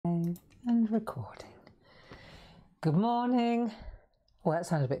and recording. Good morning. Well, that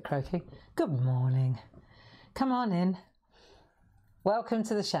sounded a bit croaky. Good morning. Come on in. Welcome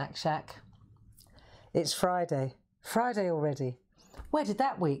to the SHAC. It's Friday. Friday already. Where did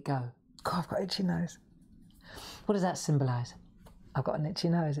that week go? God, I've got an itchy nose. What does that symbolise? I've got an itchy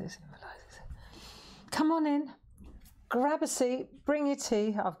nose, it symbolises. Come on in. Grab a seat. Bring your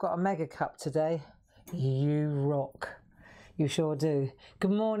tea. I've got a mega cup today. You rock. You sure do.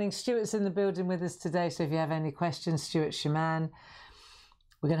 Good morning. Stuart's in the building with us today, so if you have any questions, Stuart's your man.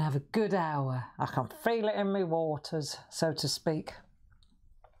 We're going to have a good hour. I can feel it in my waters, so to speak.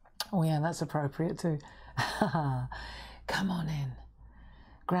 Oh yeah, that's appropriate too. Come on in.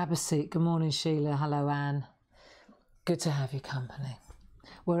 Grab a seat. Good morning, Sheila. Hello, Anne. Good to have your company.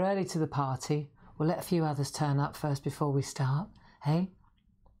 We're early to the party. We'll let a few others turn up first before we start. Hey?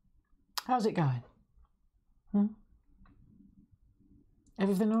 How's it going?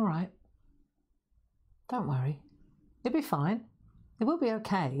 Everything all right? Don't worry. It'll be fine. It will be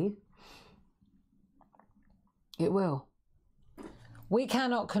okay. It will. We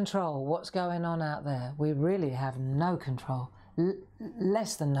cannot control what's going on out there. We really have no control.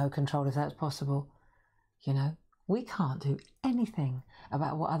 Less than no control, if that's possible. You know, we can't do anything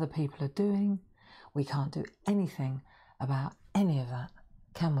about what other people are doing. We can't do anything about any of that,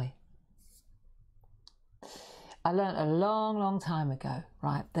 can we? I learned a long, long time ago,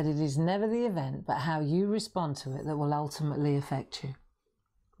 right, that it is never the event, but how you respond to it that will ultimately affect you.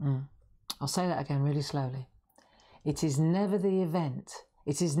 I'll say that again really slowly. It is never the event.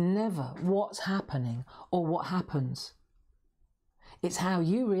 It is never what's happening or what happens. It's how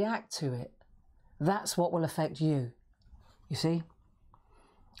you react to it. That's what will affect you. You see?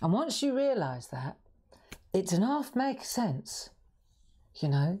 And once you realise that, it doesn't half make sense, you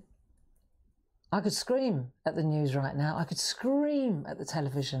know? I could scream at the news right now. I could scream at the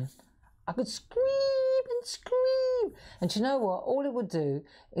television. I could scream and scream. And do you know what? All it would do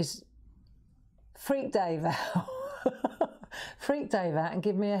is freak Dave out. Freak Dave out and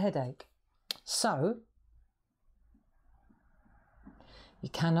give me a headache. So, you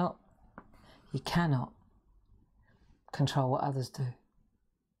cannot control what others do.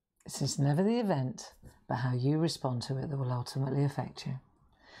 It's never the event, but how you respond to it that will ultimately affect you.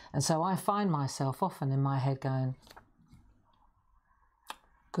 And so I find myself often in my head going,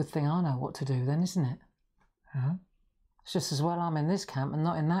 good thing I know what to do then, isn't it? It's just as well I'm in this camp and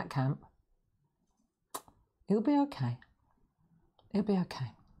not in that camp. It'll be okay. It'll be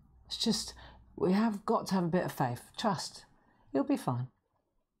okay. It's just, we have got to have a bit of faith. Trust. It'll be fine.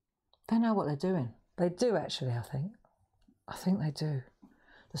 They know what they're doing. They do actually, I think. I think they do.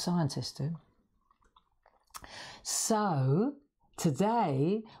 The scientists do. So,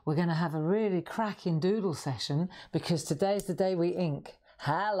 today, we're going to have a really cracking doodle session because today's the day we ink.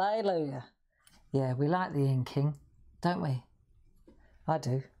 Hallelujah. Yeah, we like the inking, don't we? I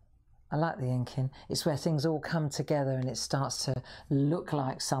do. I like the inking. It's where things all come together and it starts to look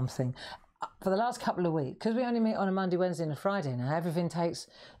like something. For the last couple of weeks, because we only meet on a Monday, Wednesday and a Friday now, everything takes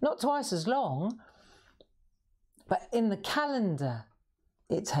not twice as long, but in the calendar,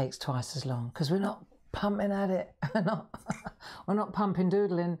 it takes twice as long because we're not pumping at it. We're not pumping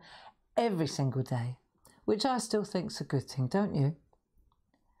doodling every single day, which I still think's a good thing, don't you?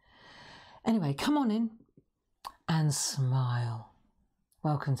 Anyway, come on in and smile.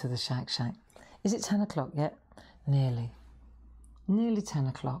 Welcome to the SHAC. Is it 10 o'clock yet? Nearly. Nearly 10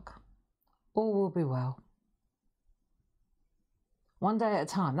 o'clock. All will be well. One day at a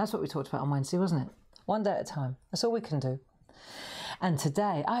time. That's what we talked about on Wednesday, wasn't it? One day at a time. That's all we can do. And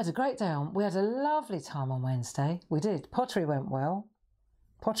today, I had a great day on. We had a lovely time on Wednesday. We did. Pottery went well.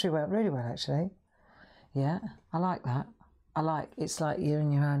 Pottery went really well, actually. Yeah, I like that. It's like you're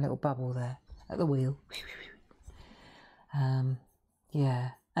in your own little bubble there at the wheel. Yeah,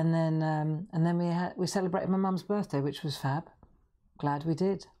 and then we celebrated my mum's birthday, which was fab. Glad we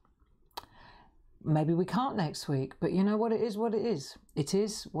did. Maybe we can't next week, but you know what it is. It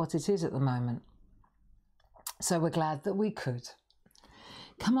is what it is at the moment. So we're glad that we could.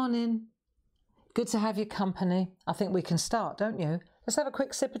 Come on in. Good to have your company. I think we can start, don't you? Let's have a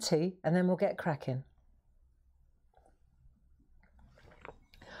quick sip of tea and then we'll get cracking.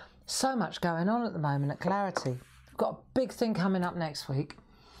 So much going on at the moment at Clarity. We've got a big thing coming up next week.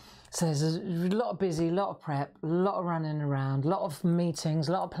 So there's a lot of busy, a lot of prep, a lot of running around, a lot of meetings,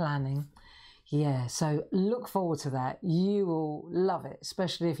 a lot of planning. Yeah, so look forward to that. You will love it,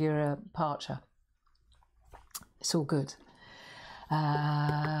 especially if you're a parcher. It's all good.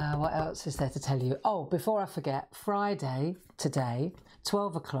 What else is there to tell you? Oh, before I forget, Friday, today,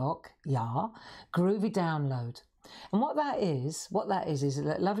 12 o'clock, yeah, Groovy Download. And what that is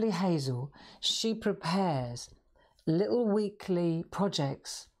that lovely Hazel, she prepares little weekly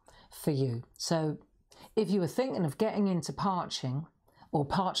projects for you. So if you were thinking of getting into parching or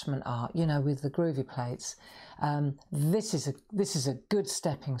parchment art, you know, with the groovy plates, this is a good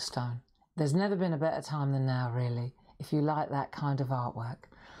stepping stone. There's never been a better time than now, really. If you like that kind of artwork,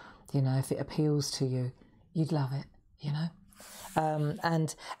 you know, if it appeals to you, you'd love it, you know.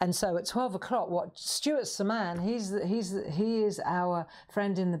 And so at 12 o'clock, what Stuart Saman, he is our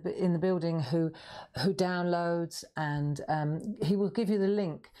friend in the building who downloads, and he will give you the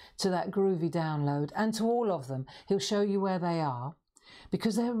link to that groovy download and to all of them. He'll show you where they are,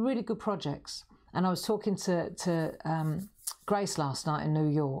 because they're really good projects. And I was talking to Grace last night in New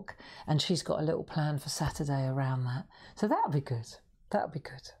York, and she's got a little plan for Saturday around that. So that'll be good. That'll be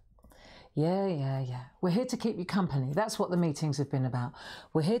good. Yeah. We're here to keep you company. That's what the meetings have been about.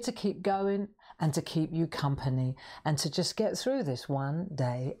 We're here to keep going and to keep you company and to just get through this one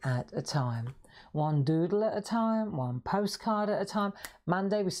day at a time. One doodle at a time, one postcard at a time.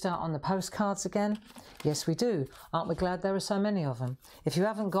 Monday we start on the postcards again. Yes, we do. Aren't we glad there are so many of them? If you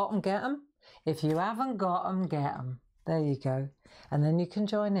haven't got them, get them. If you haven't got them, get them. There you go. And then you can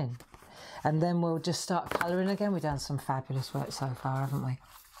join in. And then we'll just start colouring again. We've done some fabulous work so far, haven't we?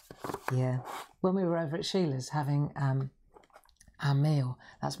 Yeah. When we were over at Sheila's having our meal,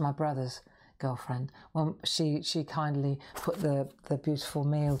 that's my brother's girlfriend. Well, she kindly put the beautiful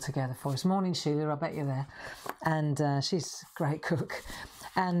meal together for us. Morning, Sheila, I bet you're there. And she's a great cook.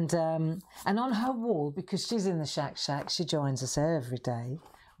 And on her wall, because she's in the SHAC, she joins us every day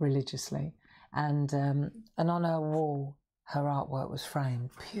religiously. And on her wall, her artwork was framed.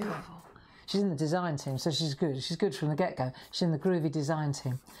 Beautiful. She's in the design team, so she's good. She's good from the get-go. She's in the groovy design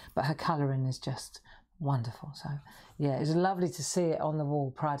team, but her colouring is just wonderful. So, yeah, it's lovely to see it on the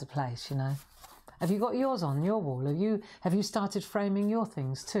wall, pride of place, you know. Have you got yours on your wall? Have you started framing your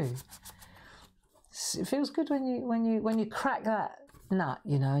things too? It feels good when you crack that nut,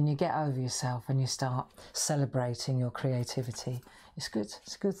 you know, and you get over yourself and you start celebrating your creativity. It's good.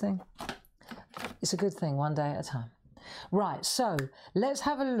 It's a good thing. It's a good thing, one day at a time. Right, so let's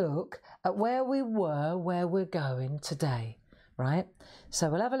have a look at where we were, where we're going today, right? So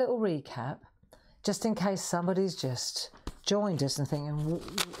we'll have a little recap, just in case somebody's just joined us and thinking,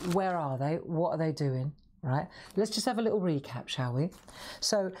 where are they? What are they doing? Right? Let's just have a little recap, shall we?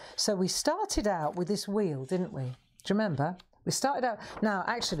 So we started out with this wheel, didn't we? Do you remember? We started out... Now,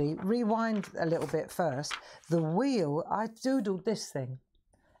 actually, rewind a little bit first. The wheel, I doodled this thing.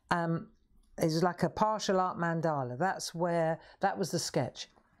 It's like a partial art mandala. That was the sketch.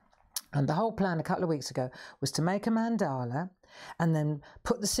 And the whole plan a couple of weeks ago was to make a mandala and then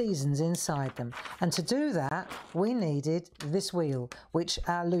put the seasons inside them. And to do that, we needed this wheel, which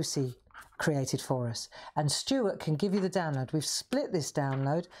our Lucy created for us. And Stuart can give you the download. We've split this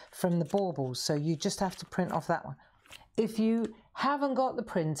download from the baubles, so you just have to print off that one. If you haven't got the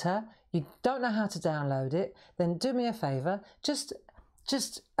printer, you don't know how to download it, then do me a favour, just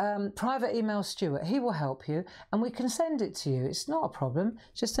private email Stuart. He will help you and we can send it to you. It's not a problem.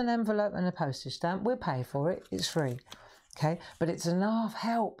 Just an envelope and a postage stamp. We'll pay for it. It's free. Okay, but it's enough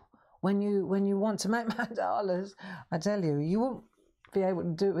help when you want to make mandalas. I tell you, you won't be able to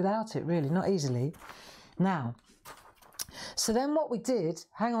do it without it, really, not easily. Now, so then what we did,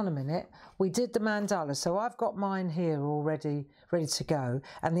 hang on a minute, we did the mandala. So I've got mine here already ready to go.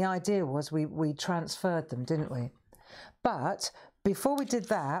 And the idea was we transferred them, didn't we? But before we did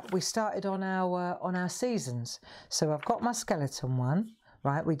that, we started on our seasons. So I've got my skeleton one,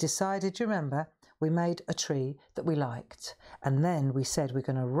 right? We decided, you remember, we made a tree that we liked. And then we said we're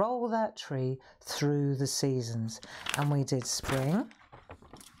going to roll that tree through the seasons. And we did spring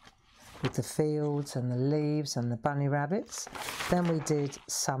with the fields and the leaves and the bunny rabbits. Then we did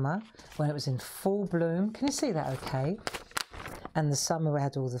summer when it was in full bloom. Can you see that okay? And the summer we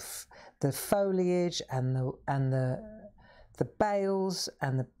had all the foliage and the bales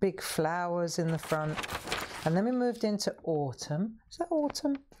and the big flowers in the front. And then we moved into autumn. Is that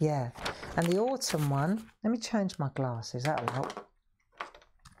autumn? Yeah. And the autumn one, let me change my glasses, that'll help.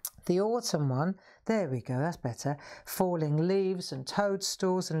 The autumn one, there we go, that's better. Falling leaves and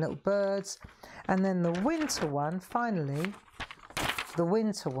toadstools and little birds. And then the winter one, finally, the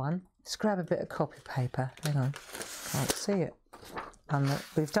winter one, let's grab a bit of copy paper. Hang on, can't see it. And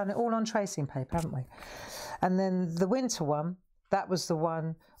we've done it all on tracing paper, haven't we? And then the winter one, that was the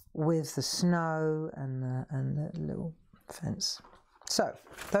one with the snow and the little fence. So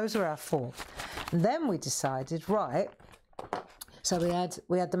those are our four. And then we decided, right, so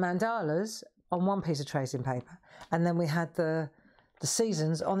we had the mandalas on one piece of tracing paper, and then we had the the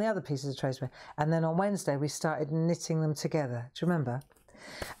seasons on the other pieces of tracery. And then on Wednesday, we started knitting them together. Do you remember?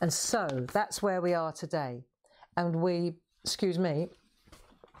 And so that's where we are today. And we, excuse me,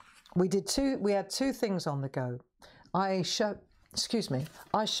 we had two things on the go. I showed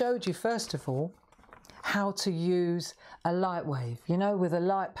you first of all how to use a light wave, you know, with a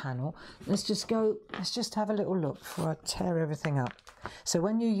light panel. Let's just have a little look before I tear everything up. So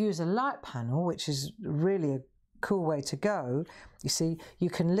when you use a light panel, which is really a cool way to go, you see, you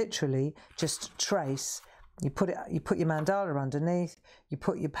can literally just trace. You put your mandala underneath, you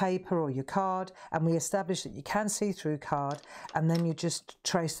put your paper or your card, and we establish that you can see through card, and then you just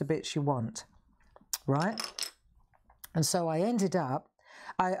trace the bits you want, right? And so I ended up,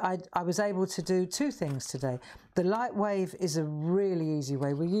 I was able to do two things today. The light wave is a really easy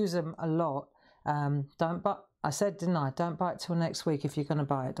way. We use them a lot. I said, didn't I? Don't buy it till next week. If you're going to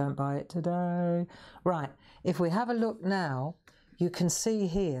buy it, don't buy it today. Right. If we have a look now, you can see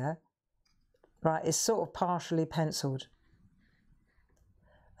here, right, it's sort of partially penciled.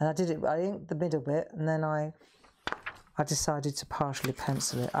 And I inked the middle bit, and then I decided to partially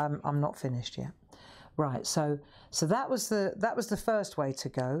pencil it. I'm not finished yet. Right, so that was the first way to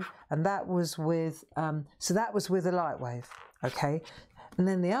go, and that was with a light wave, okay? And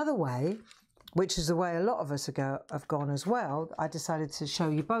then the other way, which is the way a lot of us have gone as well, I decided to show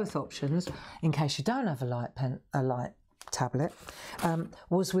you both options in case you don't have a light tablet,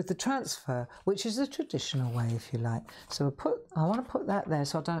 was with the transfer, which is the traditional way, if you like. So I want to put that there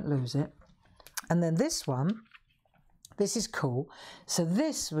so I don't lose it. And then this one, this is cool. So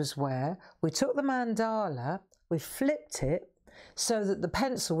this was where we took the mandala, we flipped it so that the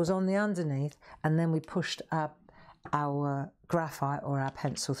pencil was on the underneath, and then we pushed up our graphite or our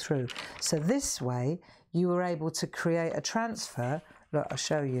pencil through. So this way you were able to create a transfer. Look, I'll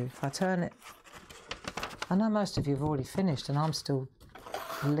show you. If I turn it, I know most of you have already finished and I'm still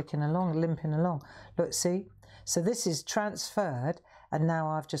limping along. Look, see? So this is transferred, and now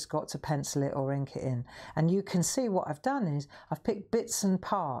I've just got to pencil it or ink it in. And you can see what I've done is I've picked bits and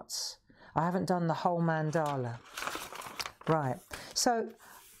parts. I haven't done the whole mandala. Right, so,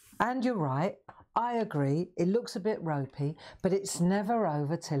 and you're right, I agree, it looks a bit ropey, but it's never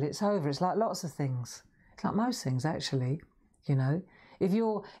over till it's over. It's like lots of things. It's like most things, actually, you know. If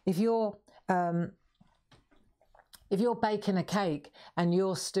you're baking a cake and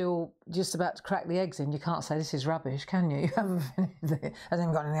you're still just about to crack the eggs in, you can't say this is rubbish, can you? You haven't finished it. I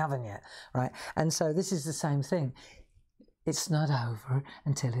haven't got in the oven yet, right? And so this is the same thing. It's not over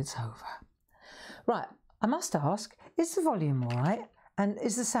until it's over. Right, I must ask, is the volume all right? And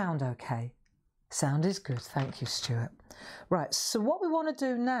is the sound okay? Sound is good, thank you, Stuart. Right, so what we want to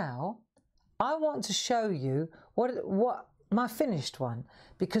do now, I want to show you what my finished one,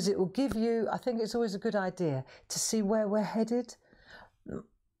 because it will give you, I think it's always a good idea to see where we're headed.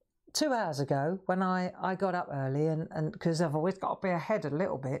 2 hours ago, when I got up early, and because I've always got to be ahead a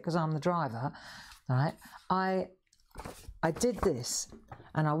little bit because I'm the driver, right, I did this,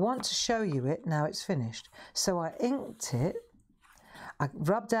 and I want to show you it now it's finished. So I inked it, I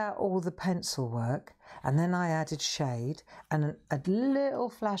rubbed out all the pencil work, and then I added shade and a little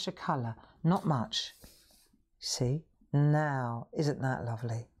flash of colour, not much. See? Now, isn't that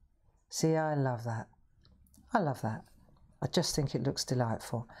lovely? See, I love that. I love that. I just think it looks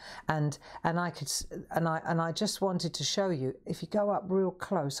delightful. And I just wanted to show you, if you go up real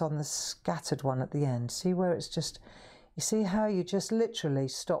close on the scattered one at the end, see where it's just, you see how you just literally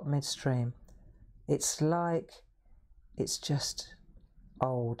stop midstream? It's like, it's just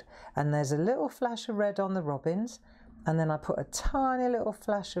old. And there's a little flash of red on the robins, and then I put a tiny little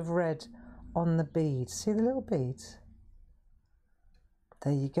flash of red on the beads. See the little beads?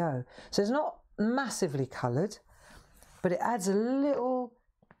 There you go. So it's not massively coloured, but it adds a little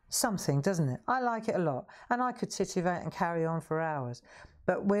something, doesn't it? I like it a lot. And I could titivate and carry on for hours.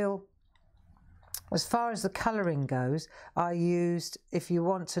 But as far as the colouring goes, I used, if you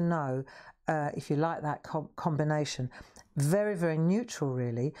want to know, if you like that combination, very, very neutral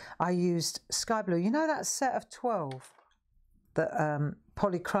really, I used sky blue. You know that set of 12? The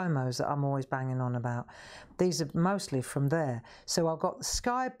polychromos that I'm always banging on about. These are mostly from there. So I've got the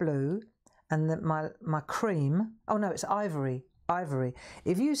sky blue and my cream. Oh no, it's ivory.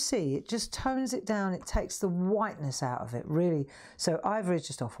 If you see, it just tones it down. It takes the whiteness out of it, really. So ivory is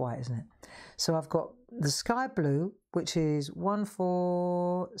just off-white, isn't it? So I've got the sky blue, which is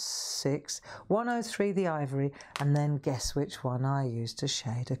 146, 103 the ivory, and then guess which one I used to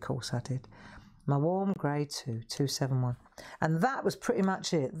shade. Of course I did. My warm grey 271. And that was pretty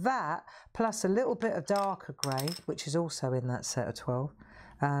much it. That, plus a little bit of darker grey, which is also in that set of 12,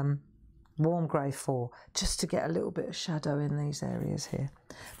 warm grey 4, just to get a little bit of shadow in these areas here.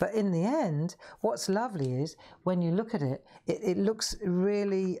 But in the end, what's lovely is when you look at it, it looks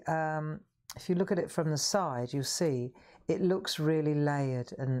really, if you look at it from the side, you'll see it looks really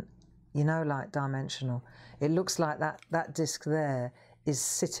layered and, you know, like dimensional. It looks like that disc there is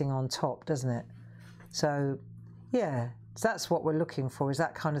sitting on top, doesn't it? So yeah, that's what we're looking for, is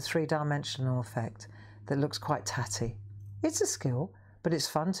that kind of three-dimensional effect that looks quite tatty. It's a skill, but it's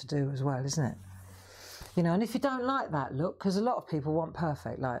fun to do as well, isn't it? You know, and if you don't like that look, because a lot of people want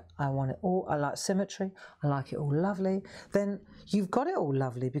perfect, like I want it all, I like symmetry, I like it all lovely, then you've got it all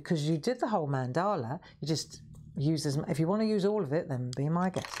lovely because you did the whole mandala. You just use as, if you want to use all of it, then be my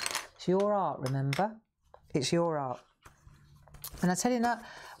guest. It's your art, remember? It's your art. And I tell you now,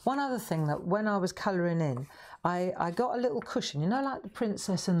 one other thing, that when I was colouring in, I got a little cushion, you know, like the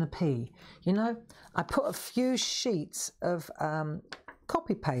Princess and the Pea. You know, I put a few sheets of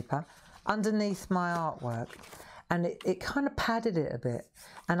copy paper underneath my artwork, and it kind of padded it a bit.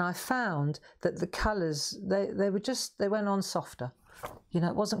 And I found that the colours, they went on softer. You know,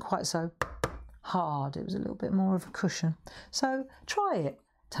 it wasn't quite so hard. It was a little bit more of a cushion. So try it.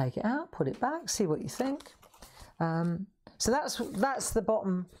 Take it out, put it back, see what you think. So that's the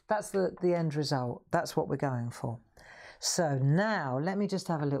bottom, that's the end result. That's what we're going for. So now let me just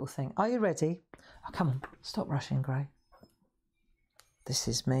have a little think. Are you ready? Oh, come on, stop rushing, Gray. This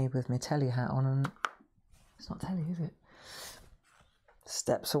is me with my telly hat on, and it's not telly, is it?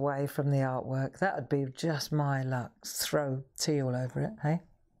 Steps away from the artwork. That would be just my luck. Throw tea all over it, hey?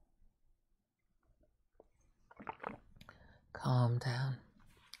 Calm down.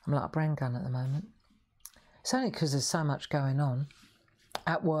 I'm like a brain gun at the moment. It's only because there's so much going on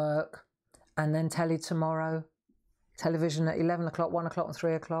at work, and then telly tomorrow, television at 11 o'clock, 1 o'clock and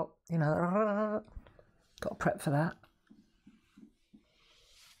 3 o'clock, you know, got to prep for that.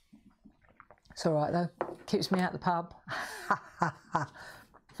 It's all right though, keeps me out the pub. I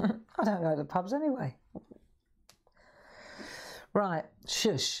don't go to the pubs anyway. Right,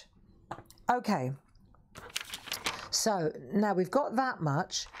 shush. Okay, so now we've got that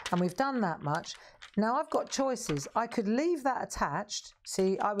much and we've done that much. Now I've got choices. I could leave that attached.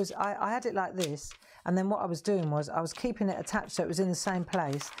 See, I had it like this, and then what I was doing was I was keeping it attached so it was in the same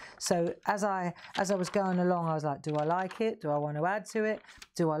place. So as I was going along, I was like, do I like it? Do I want to add to it?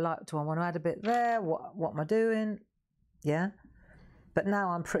 Do I want to add a bit there? What am I doing? Yeah. But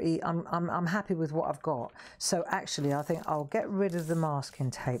now I'm happy with what I've got. So actually I think I'll get rid of the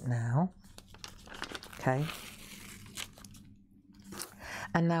masking tape now. Okay.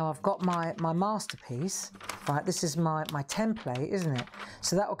 And now I've got my masterpiece, right? This is my template, isn't it?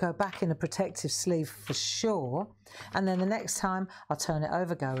 So that will go back in a protective sleeve for sure. And then the next time I'll turn it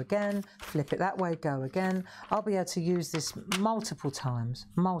over, go again, flip it that way, go again. I'll be able to use this multiple times.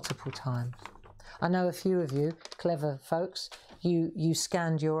 I know a few of you, clever folks, you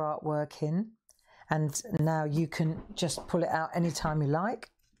scanned your artwork in, and now you can just pull it out anytime you like,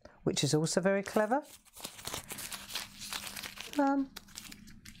 which is also very clever.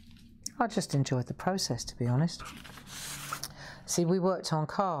 I just enjoyed the process, to be honest. See, we worked on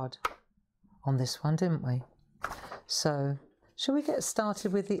card on this one, didn't we? So, shall we get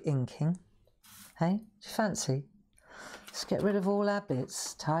started with the inking? Hey, do you fancy? Let's get rid of all our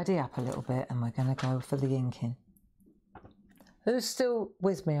bits, tidy up a little bit, and we're going to go for the inking. Who's still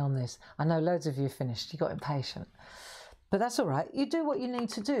with me on this? I know loads of you finished, you got impatient. But that's all right. You do what you need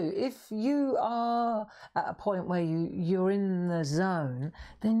to do. If you are at a point where you're in the zone,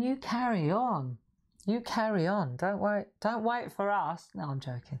 then you carry on. You carry on. Don't worry. Don't wait for us. No, I'm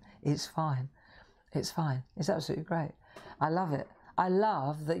joking. It's fine. It's fine. It's absolutely great. I love it. I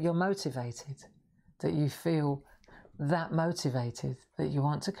love that you're motivated, that you feel that motivated, that you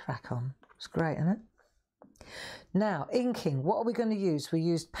want to crack on. It's great, isn't it? Now, inking, what are we going to use? We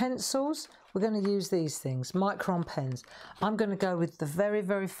used pencils. We're going to use these things, Micron pens. I'm going to go with the very,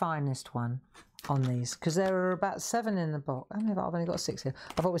 very finest one on these, because there are about 7 in the box. I've only got 6 here.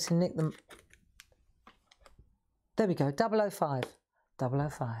 I've obviously nicked them. There we go, 005.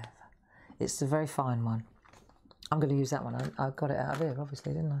 005. It's the very fine one. I'm going to use that one. I got it out of here,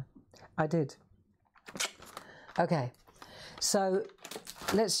 obviously, didn't I? I did. Okay, so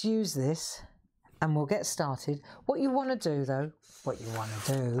let's use this and we'll get started. What you want to do, though,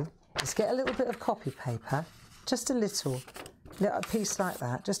 is get a little bit of copy paper, just a little piece like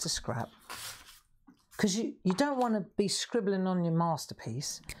that, just a scrap, because you don't want to be scribbling on your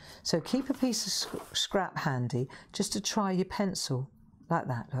masterpiece. So keep a piece of scrap handy just to try your pencil like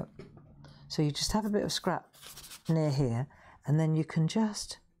that, look. So you just have a bit of scrap near here, and then you can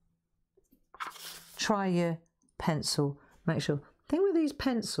just try your pencil. Make sure, thing with these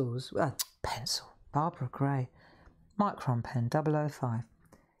pencils, pencil, Barbara Gray, Micron pen, 005.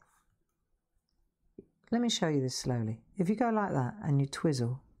 Let me show you this slowly. If you go like that and you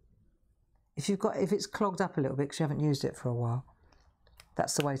twizzle, if it's clogged up a little bit because you haven't used it for a while,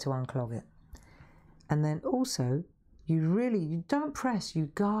 that's the way to unclog it. And then also, you don't press,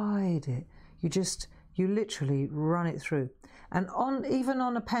 you guide it. You literally run it through. And even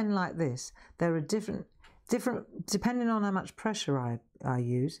on a pen like this, there are different, depending on how much pressure I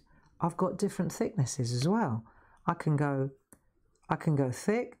use, I've got different thicknesses as well. I can go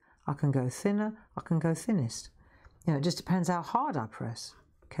thick, I can go thinner, I can go thinnest. You know, it just depends how hard I press,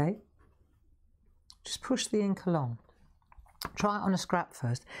 okay? Just push the ink along. Try it on a scrap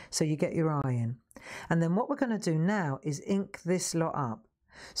first so you get your eye in. And then what we're going to do now is ink this lot up.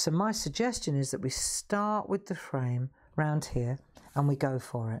 So my suggestion is that we start with the frame round here and we go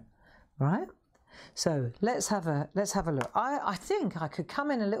for it, right? So let's have a look. I think I could come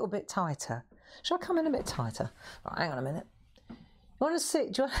in a little bit tighter. Shall I come in a bit tighter? Right, hang on a minute. You want to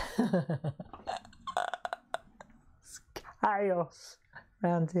sit? Do you want... It's chaos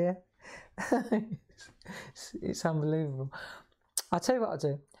around here. It's unbelievable. I'll tell you what I'll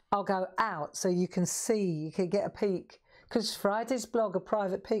do. I'll go out so you can see, you can get a peek. Because Friday's blog a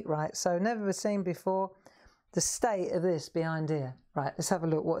private peek, right? So never seen before the state of this behind here. Right, let's have a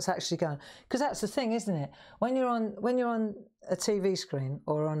look what's actually going on. Because that's the thing, isn't it? When you're on a TV screen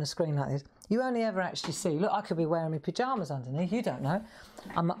or on a screen like this, you only ever actually see, look, I could be wearing my pyjamas underneath, you don't know.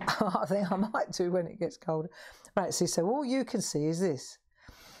 I think I might do when it gets colder. Right, see, so all you can see is this.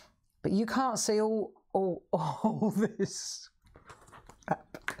 But you can't see all this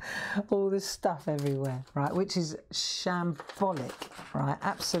all this stuff everywhere, right? Which is shambolic, right?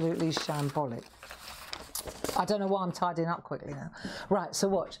 Absolutely shambolic. I don't know why I'm tidying up quickly now. Right, so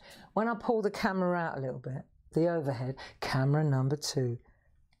watch. When I pull the camera out a little bit, the overhead, camera number 2.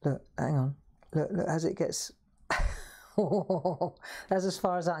 Look, hang on. Look as it gets... That's as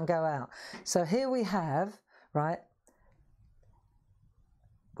far as I can go out. So here we have, right,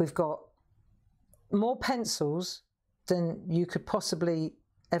 we've got more pencils than you could possibly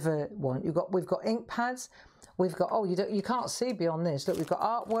ever want. We've got ink pads. We've got, oh, you can't see beyond this. Look, we've got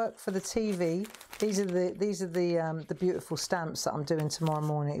artwork for the TV. These are the beautiful stamps that I'm doing tomorrow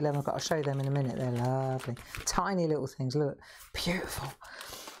morning at 11 o'clock. I'll show you them in a minute. They're lovely, tiny little things. Look, beautiful.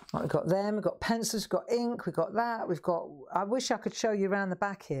 Right, we've got them. We've got pencils. We've got ink. We've got that. We've got. I wish I could show you around the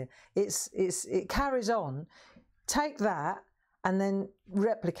back here. It carries on. Take that and then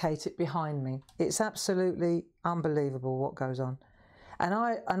replicate it behind me. It's absolutely unbelievable what goes on. And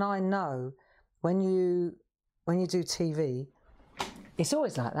I know when you do TV, it's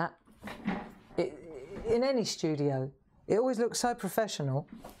always like that. In any studio, it always looks so professional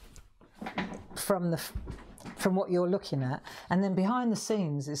from what you're looking at, and then behind the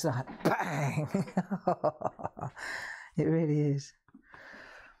scenes, it's like bang. It really is.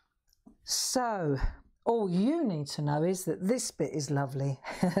 So all you need to know is that this bit is lovely.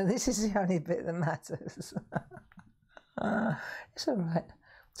 This is the only bit that matters. It's all right.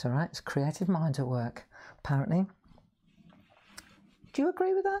 It's all right. It's creative mind at work, apparently. Do you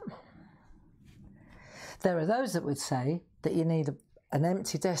agree with that? There are those that would say that you need an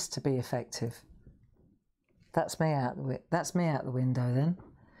empty desk to be effective. That's me out the window then.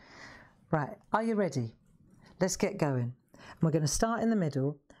 Right, are you ready? Let's get going. And we're going to start in the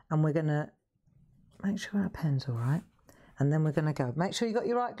middle, and we're going to make sure our pen's all right, and then we're going to go. Make sure you got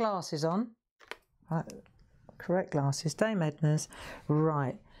your right glasses on. Right, correct glasses. Dame Edna's.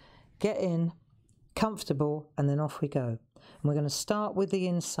 Right, get in, comfortable, and then off we go. And we're going to start with the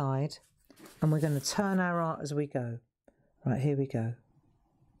inside, and we're going to turn our art as we go. Right, here we go.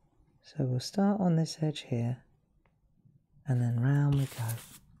 So we'll start on this edge here, and then round we go.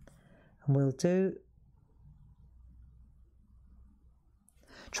 And we'll do...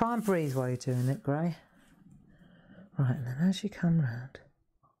 Try and breathe while you're doing it, Gray. Right, and then as you come round,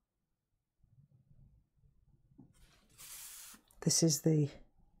 this is the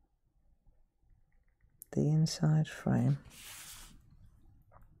inside frame.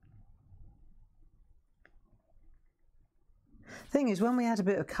 Thing is, when we add a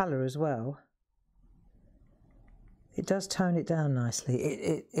bit of colour as well, it does tone it down nicely.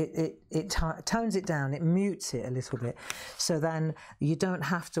 It tones it down, it mutes it a little bit, so then you don't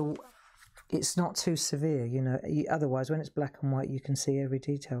have to, it's not too severe, you know. Otherwise, when it's black and white, you can see every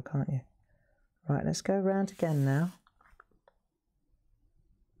detail, can't you? Right, let's go round again now.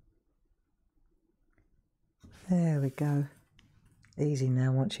 There we go. Easy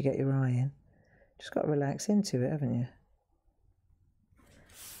now once you get your eye in. Just got to relax into it, haven't you?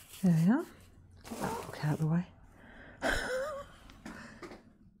 There we are. Look out of the way.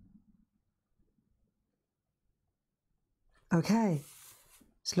 Okay,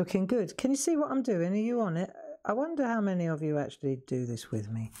 it's looking good. Can you see what I'm doing? Are you on it? I wonder how many of you actually do this with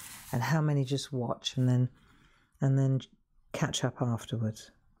me and how many just watch and then catch up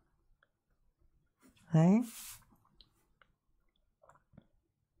afterwards. Hey?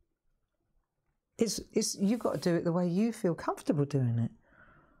 You've got to do it the way you feel comfortable doing it.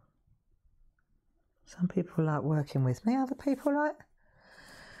 Some people like working with me, other people like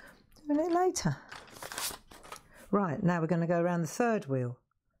doing it later. Right, now we're going to go around the third wheel.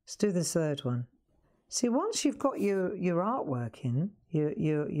 Let's do the third one. See, once you've got your artwork in,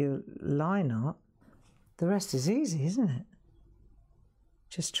 your line art, the rest is easy, isn't it?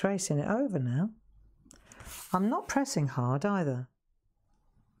 Just tracing it over now. I'm not pressing hard either.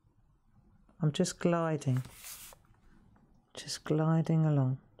 I'm just gliding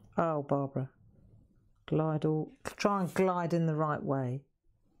along. Oh, Barbara, try and glide in the right way.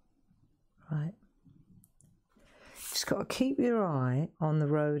 Right. Just got to keep your eye on the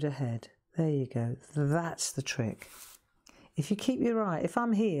road ahead. There you go. That's the trick. If you keep your eye, if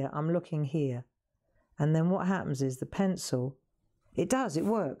I'm here, I'm looking here. And then what happens is the pencil, it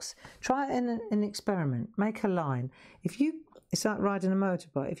works. Try it in an experiment. Make a line. It's like riding a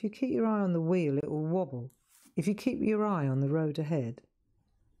motorbike. If you keep your eye on the wheel, it will wobble. If you keep your eye on the road ahead,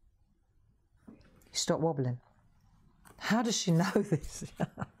 you stop wobbling. How does she know this?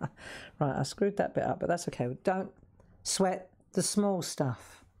 Right, I screwed that bit up, but that's okay. Don't sweat the small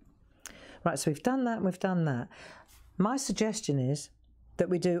stuff. Right, so we've done that and we've done that. My suggestion is that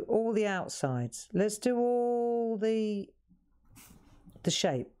we do all the outsides. Let's do all the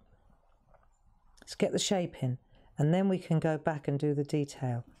shape. Let's get the shape in, and then we can go back and do the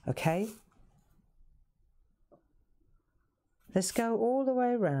detail, okay? Let's go all the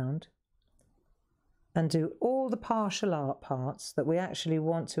way around and do all the partial art parts that we actually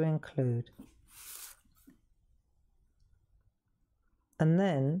want to include. And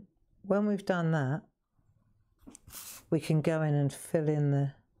then, when we've done that, we can go in and fill in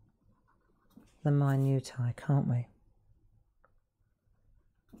the minutiae, can't we?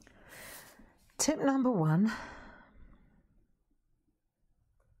 Tip number 1,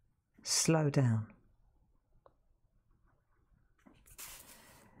 slow down.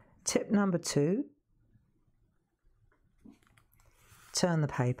 Tip number 2, turn the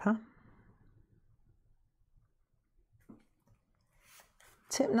paper.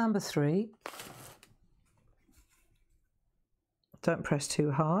 Tip number 3, don't press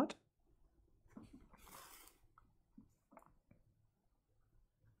too hard.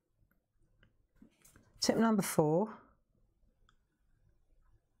 Tip number 4,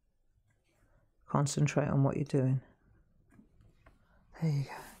 concentrate on what you're doing. There you go,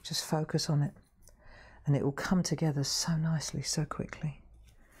 just focus on it and it will come together so nicely, so quickly.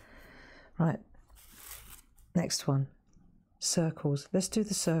 Right, next one, circles. Let's do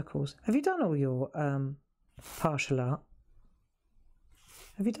the circles. Have you done all your partial art?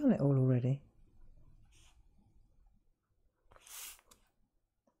 Have you done it all already?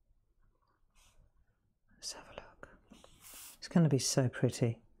 Let's have a look. It's going to be so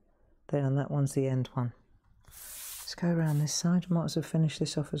pretty. There, and that one's the end one. Let's go around this side. Might as well finish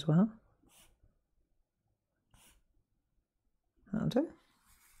this off as well. That'll do.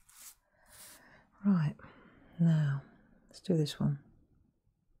 Right, now let's do this one.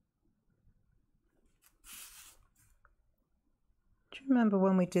 Do you remember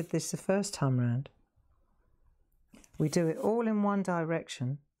when we did this the first time round? We do it all in one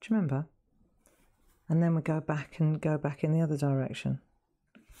direction. Do you remember? And then we go back and go back in the other direction.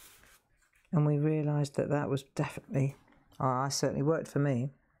 And we realised that that was definitely, I certainly worked for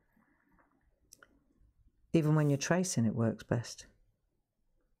me. Even when you're tracing, it works best.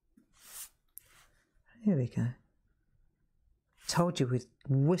 Here we go. Told you we'd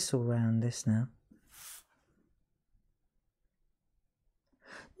whistle round this now.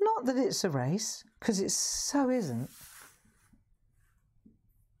 Not that it's a race, because it so isn't.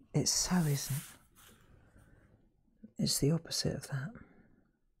 It so isn't. It's the opposite of that.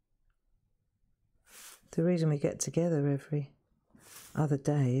 The reason we get together every other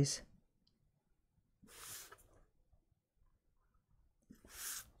day is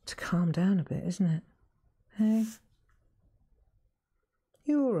to calm down a bit, isn't it? Hey?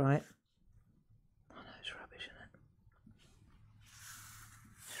 You all right? Oh no, it's rubbish, isn't it?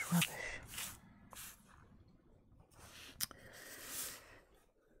 It's rubbish.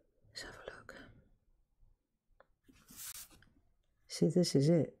 Let's have a look. See, this is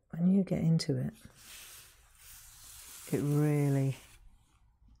it. When you get into it, it really...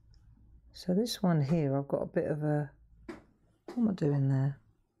 So this one here, I've got a bit of a... What am I doing there?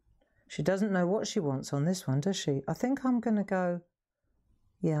 She doesn't know what she wants on this one, does she? I think I'm going to go,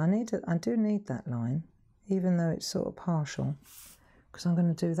 yeah, I do need that line, even though it's sort of partial, because I'm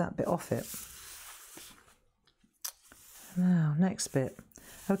going to do that bit off it. Now, next bit.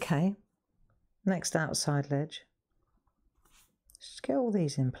 Okay, next outside ledge. Let's get all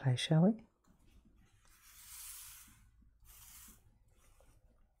these in place, shall we?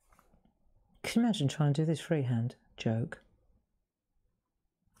 Can you imagine trying to do this freehand? Joke.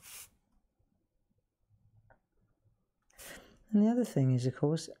 And the other thing is, of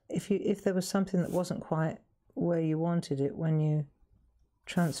course, if there was something that wasn't quite where you wanted it when you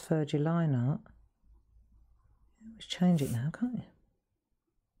transferred your line art, you always change it now, can't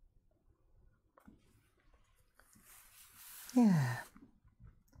you? Yeah.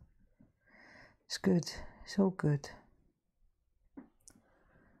 It's good. It's all good.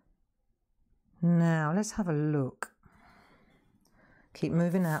 Now, let's have a look. Keep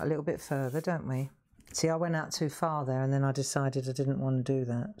moving out a little bit further, don't we? See, I went out too far there and then I decided I didn't want to do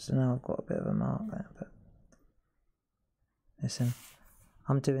that. So now I've got a bit of a mark there. But listen,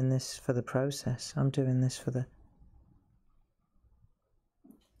 I'm doing this for the process. I'm doing this for the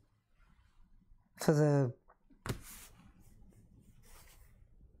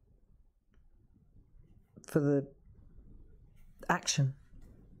action,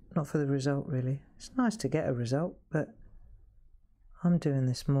 not for the result, really. It's nice to get a result, but I'm doing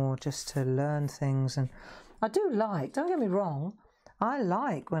this more just to learn things. And I do like, don't get me wrong, I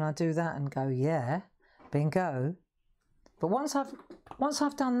like when I do that and go, yeah, bingo. But once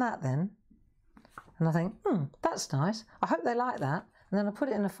I've done that then, and I think, that's nice, I hope they like that, and then I put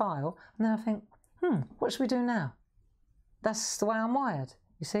it in a file, and then I think, what should we do now? That's the way I'm wired,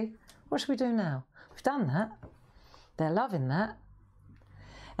 you see? What should we do now? We've done that, they're loving that,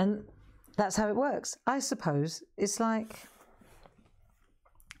 and that's how it works. I suppose it's like,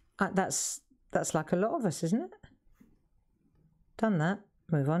 that's like a lot of us, isn't it? Done that,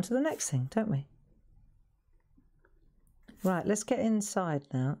 move on to the next thing, don't we? Right, let's get inside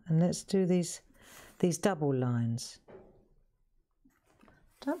now and let's do these double lines.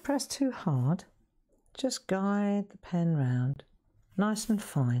 Don't press too hard, just guide the pen round, nice and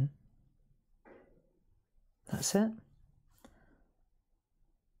fine. That's it.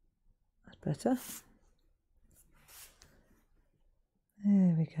 That's better.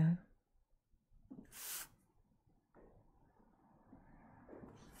 There we go.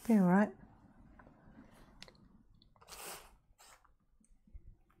 Be all right.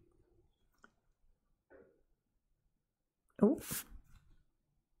 Oh.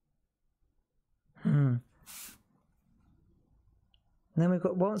 And then we've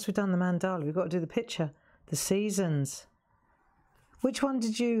got, once we've done the mandala, we've got to do the picture, the seasons. Which one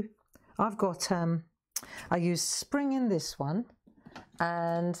did you, I've got, I used spring in this one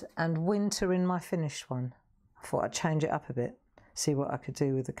and winter in my finished one. I thought I'd change it up a bit, see what I could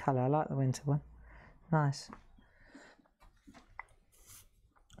do with the colour. I like the winter one. Nice.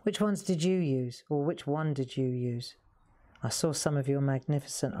 Which ones did you use, or which one did you use? I saw some of your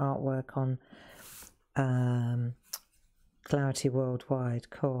magnificent artwork on Clarity Worldwide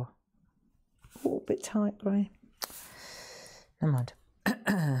core. Oh, a bit tight, grey. Never mind.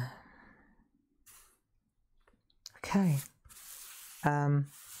 Okay.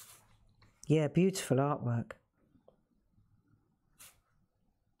 Yeah, beautiful artwork.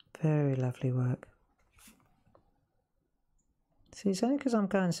 Very lovely work. See, it's only because I'm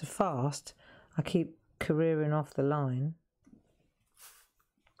going so fast, I keep careering off the line.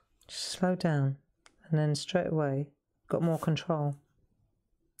 Just slow down, and then straight away, got more control.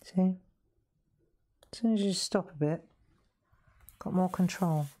 See? As soon as you stop a bit, got more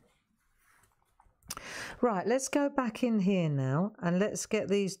control. Right, let's go back in here now, and let's get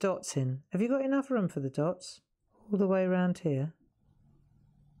these dots in. Have you got enough room for the dots? All the way around here.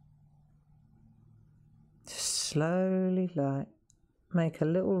 Just slowly, like, make a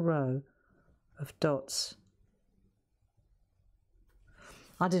little row of dots.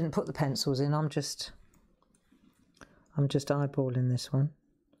 I didn't put the pencils in, I'm just eyeballing this one.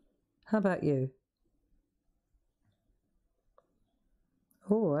 How about you?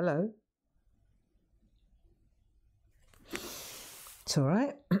 Oh, hello. It's all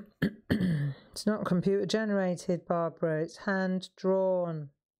right. It's not computer generated, Barbara, it's hand drawn.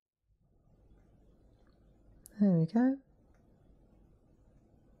 There we go.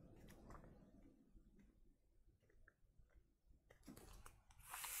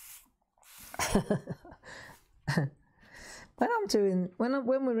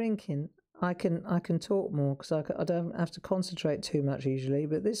 When we're inking, I can talk more because I don't have to concentrate too much usually.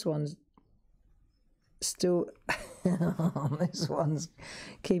 But this one's still, this one's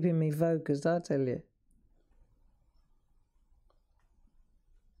keeping me focused, I tell you.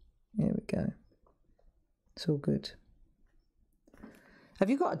 Here we go. It's all good. Have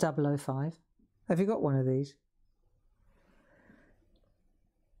you got a 005? Have you got one of these?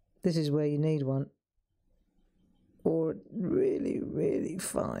 This is where you need one. Or a really, really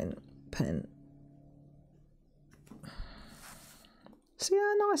fine pen. See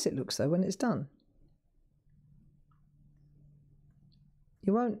how nice it looks though when it's done.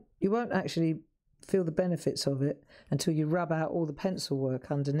 You won't actually feel the benefits of it until you rub out all the pencil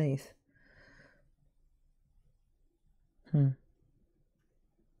work underneath.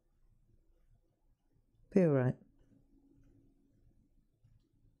 Be alright.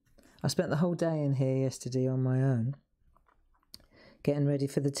 I spent the whole day in here yesterday on my own, getting ready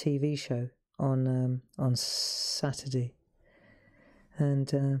for the TV show on Saturday. And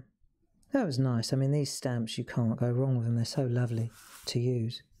that was nice. I mean, these stamps, you can't go wrong with them. They're so lovely to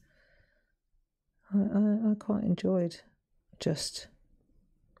use. I quite enjoyed just,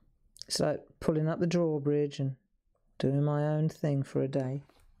 it's like pulling up the drawbridge and doing my own thing for a day.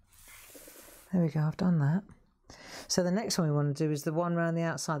 There we go, I've done that. So the next one we want to do is the one around the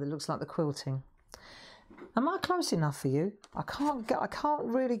outside that looks like the quilting. Am I close enough for you? I can't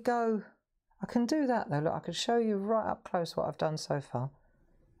really go. I can do that though. Look, I can show you right up close what I've done so far.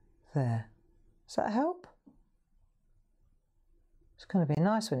 There. Does that help? It's going to be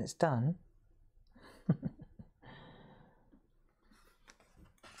nice when it's done.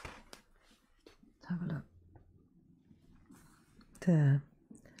 Have a look. There.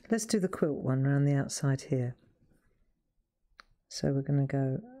 Let's do the quilt one around the outside here. So we're going to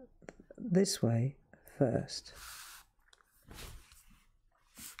go this way first.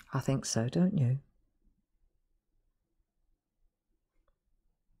 I think so, don't you?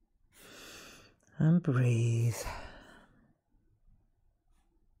 And breathe.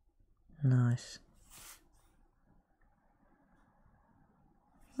 Nice.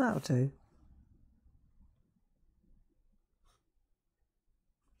 That'll do.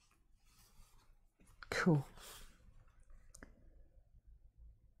 Cool.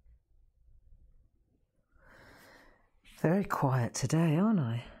 Very quiet today, aren't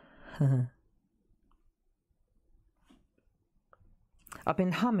I? I've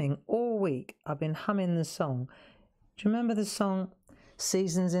been humming all week. I've been humming the song. Do you remember the song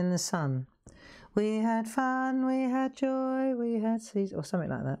Seasons in the Sun? We had fun, we had joy, we had seasons, or something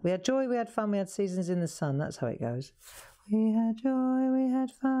like that. We had joy, we had fun, we had seasons in the sun. That's how it goes. We had joy, we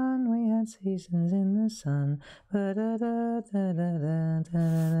had fun, we had seasons in the sun.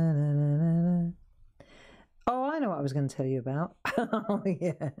 Oh, I know what I was going to tell you about. Oh,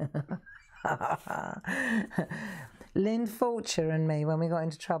 yeah. Lynn Fulcher and me when we got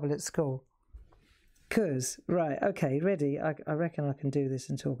into trouble at school. Right, okay, ready? I reckon I can do this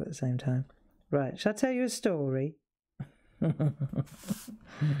and talk at the same time. Right, shall I tell you a story? Get that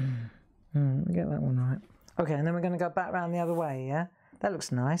one right. Okay, and then we're going to go back round the other way, yeah? That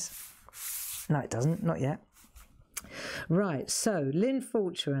looks nice. No, it doesn't, not yet. Right, so Lynn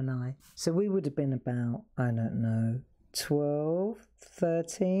Fulcher and I, so we would have been about, I don't know, 12,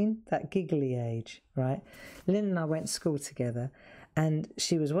 13, that giggly age, right? Lynn and I went to school together, and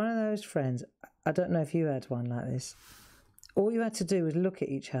she was one of those friends, I don't know if you had one like this, all you had to do was look at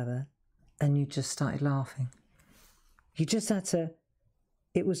each other and you just started laughing. You just had to,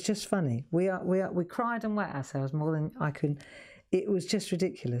 it was just funny. We cried and wet ourselves more than I could. It was just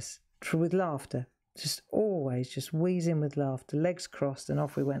ridiculous with laughter. Just always just wheezing with laughter, legs crossed, and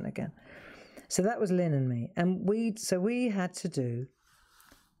off we went again. So that was Lynn and me. And we had to do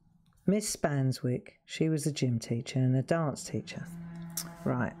Miss Spanswick. She was the gym teacher and a dance teacher.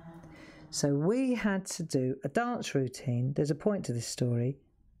 Right. So we had to do a dance routine. There's a point to this story,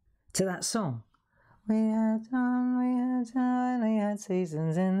 to that song. We had fun, we had time, we had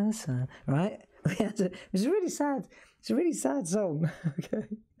seasons in the sun. Right? We had to, it was really sad. It's a really sad song. Okay.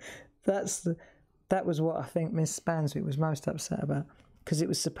 That was what I think Miss Spanswick was most upset about, because it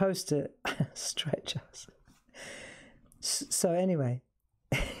was supposed to stretch us. So anyway,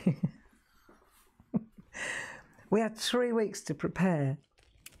 we had 3 weeks to prepare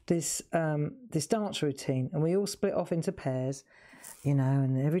this dance routine, and we all split off into pairs, you know,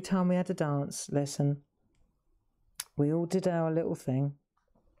 and every time we had a dance lesson, we all did our little thing,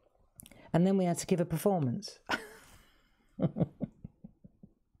 and then we had to give a performance.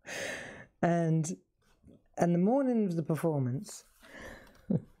 And the morning of the performance,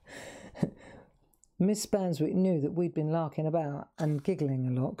 Miss Spanswick knew that we'd been larking about and giggling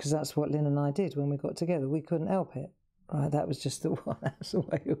a lot, because that's what Lynn and I did when we got together. We couldn't help it, right? That was just that's the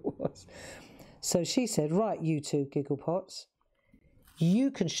way it was. So she said, right, you two giggle pots,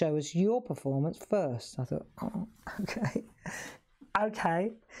 you can show us your performance first. I thought, oh, okay.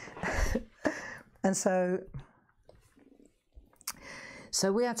 Okay. And so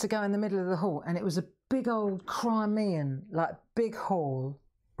we had to go in the middle of the hall, and it was a big old Crimean, like big hall,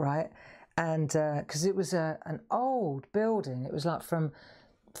 right? And because it was an old building, it was like from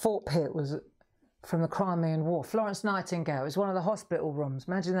Fort Pitt, was from the Crimean War. Florence Nightingale, it was one of the hospital rooms.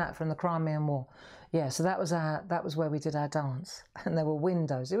 Imagine that, from the Crimean War. Yeah, so that was where we did our dance, and there were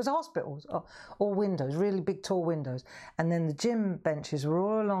windows. It was hospitals, all windows, really big tall windows, and then the gym benches were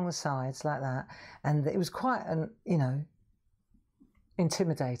all along the sides like that, and it was quite an, you know,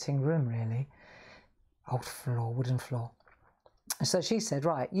 intimidating room really. Old floor, wooden floor. So she said,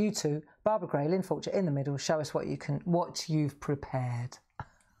 right, you two, Barbara Gray, Lynn Fulcher in the middle, show us what you've prepared.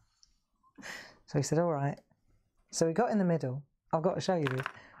 So he said, all right. So we got in the middle. I've got to show you this.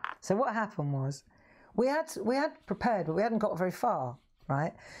 So what happened was, we had prepared, but we hadn't got very far,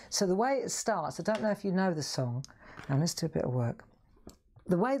 right? So the way it starts, I don't know if you know the song, and let's do a bit of work.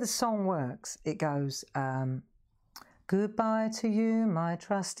 The way the song works, it goes, goodbye to you, my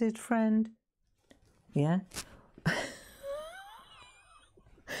trusted friend. Yeah?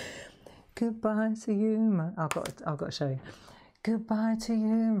 Goodbye to you, my... I've got to show you. Goodbye to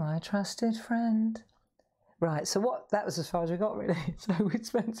you, my trusted friend. Right, so that was as far as we got, really. So we'd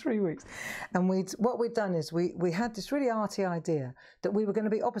spent 3 weeks. And what we'd done is we had this really arty idea that we were going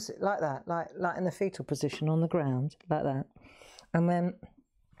to be opposite, like that, like in the fetal position on the ground, like that. And then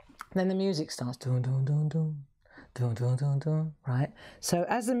the music starts, dun, dun, dun, dun, dun, dun, dun, dun, right? So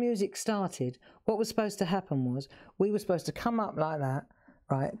as the music started, what was supposed to happen was, we were supposed to come up like that,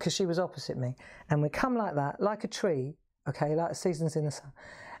 right? Because she was opposite me. And we come like that, like a tree, okay, like seasons in the sun.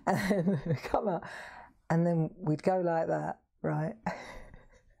 And then we come up, and then we'd go like that, right?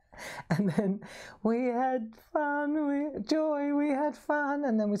 And then we had fun, joy, we had fun,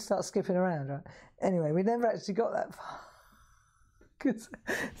 and then we'd start skipping around, right? Anyway, we never actually got that far.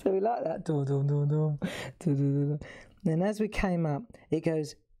 So we like that. Dum, dum, dum, dum, dum, dum, dum. Then as we came up, it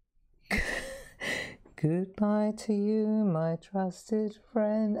goes, goodbye to you, my trusted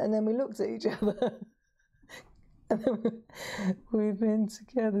friend. And then we looked at each other. And then we've been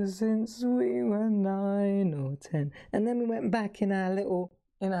together since we were 9 or 10. And then we went back in our little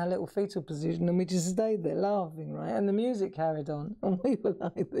fetal position, and we just stayed there laughing, right? And the music carried on, and we were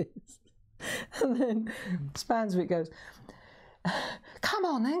like this. And then Spanswick goes, come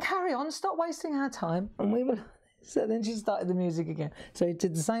on then, carry on, stop wasting our time. And we were like this. So then she started the music again. So he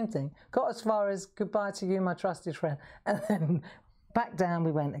did the same thing, got as far as goodbye to you, my trusted friend, and then back down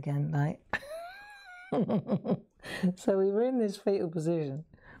we went again, like. So we were in this fetal position,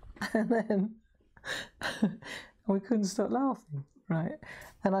 and then we couldn't stop laughing, right?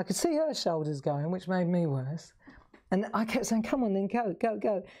 And I could see her shoulders going, which made me worse. And I kept saying, come on then, go, go,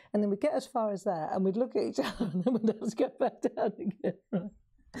 go. And then we'd get as far as that, and we'd look at each other, and then we'd have to go back down again, right?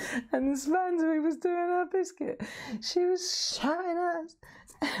 And the Spanswick was doing her biscuit. She was shouting at us.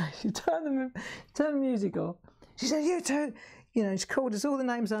 She turned the music off. She said, you two, you know, she called us all the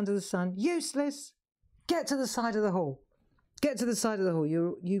names under the sun. Useless. Get to the side of the hall. Get to the side of the hall.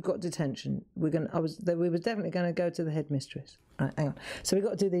 You got detention. We were definitely going to go to the headmistress. Right, hang on. So we've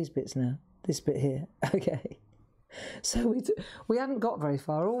got to do these bits now. This bit here. Okay. So we hadn't got very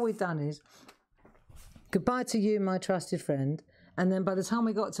far. All we'd done is goodbye to you, my trusted friend. And then by the time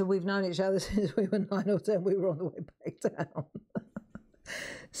we got to we've known each other since we were 9 or 10, we were on the way back down.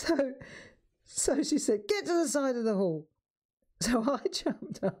 So she said, get to the side of the hall. So I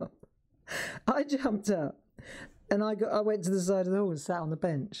jumped up. And I went to the side of the hall and sat on the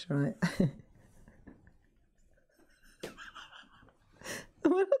bench, right?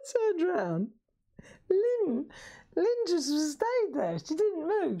 And when I turned round, Lynn just stayed there. She didn't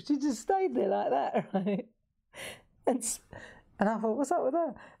move. She just stayed there like that, right? And I thought, what's up with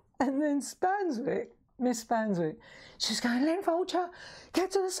her? And then Miss Spanswick, she's going, Lynn Fulcher,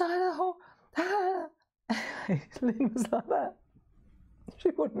 get to the side of the hall. Lynn was like that. She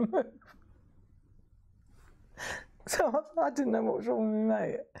wouldn't move. So I didn't know what was wrong with me,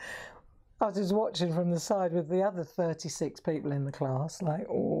 mate. I was just watching from the side with the other 36 people in the class, like,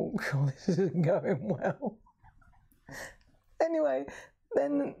 oh, God, this isn't going well. Anyway,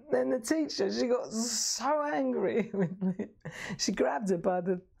 then the teacher, she got so angry with me. She grabbed her by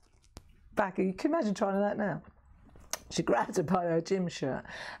the back. You can imagine trying that now. She grabbed her by her gym shirt,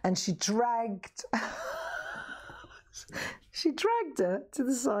 and she dragged her to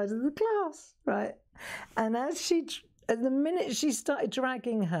the side of the class, right? And at the minute she started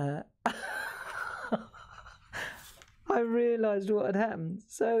dragging her, I realised what had happened.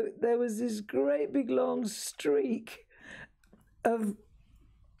 So there was this great big long streak of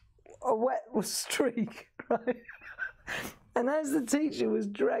a wet streak, right? And as the teacher was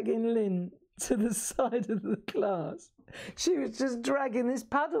dragging Lynn to the side of the class, she was just dragging this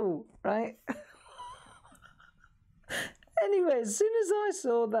puddle, right? Anyway, as soon as I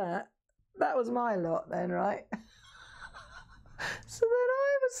saw that, that was my lot then, right? So then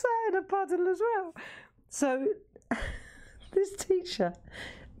I was sat in a puddle as well. So this teacher,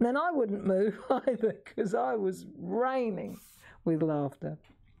 then I wouldn't move either because I was raining with laughter.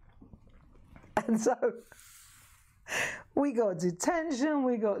 And so we got detention,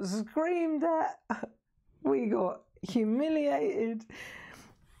 we got screamed at, we got humiliated.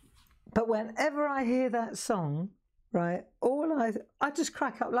 But whenever I hear that song, right, I just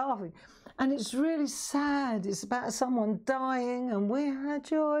crack up laughing. And it's really sad. It's about someone dying, and we had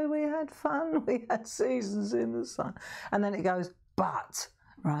joy, we had fun, we had seasons in the sun. And then it goes, but,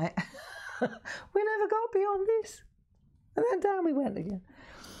 right, we never got beyond this. And then down we went again.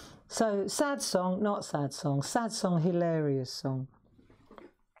 So sad song, not sad song. Sad song, hilarious song.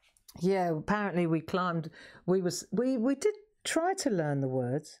 Yeah, apparently we climbed. We did try to learn the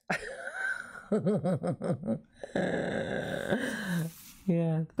words.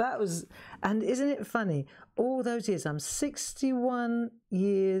 Yeah, that was, and isn't it funny? All those years, I'm 61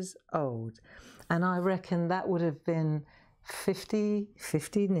 years old, and I reckon that would have been 50,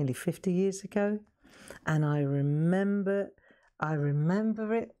 nearly 50 years ago. And I remember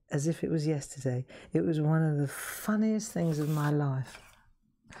it as if it was yesterday. It was one of the funniest things of my life.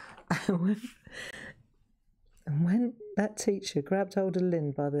 And when that teacher grabbed hold of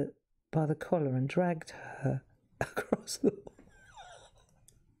Lynn by the collar and dragged her across the wall,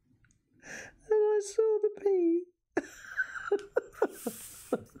 and I saw the pee.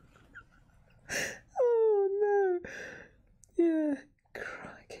 Oh no. Yeah,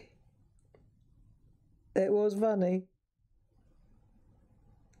 crikey. It was funny.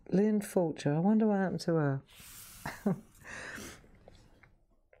 Lynn Fulcher, I wonder what happened to her.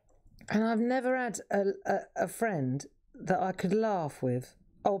 And I've never had a friend that I could laugh with.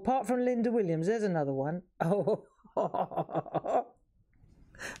 Oh, apart from Linda Williams, there's another one. Oh,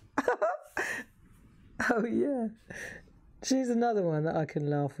 oh yeah. She's another one that I can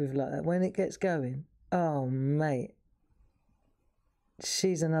laugh with like that. When it gets going, oh, mate.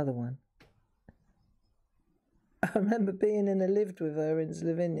 She's another one. I remember being in a lift with her in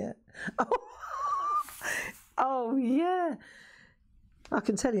Slovenia. Oh yeah. I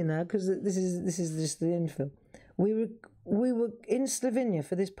can tell you now because this is just the info. We were in Slovenia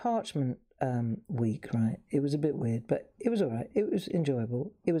for this parchment week, right? It was a bit weird, but it was all right. It was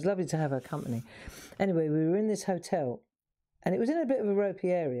enjoyable. It was lovely to have her company. Anyway, we were in this hotel, and it was in a bit of a ropey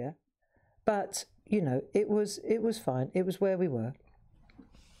area, but you know, it was fine. It was where we were.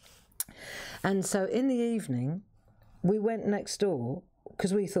 And so in the evening, we went next door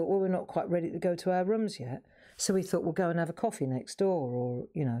because we thought, well, we're not quite ready to go to our rooms yet. So we thought we'll go and have a coffee next door, or,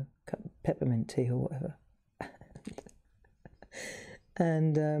 you know, peppermint tea or whatever.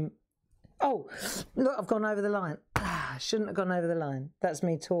 And, oh, look, I've gone over the line. I shouldn't have gone over the line. That's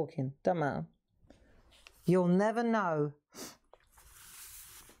me talking. Don't matter. You'll never know.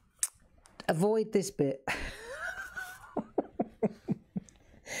 Avoid this bit.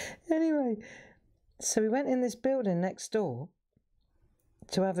 Anyway, so we went in this building next door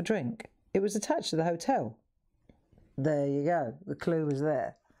to have a drink. It was attached to the hotel. There you go. The clue was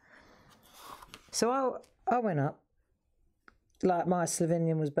there. So I went up. Like my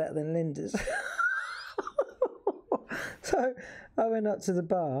Slovenian was better than Linda's. So I went up to the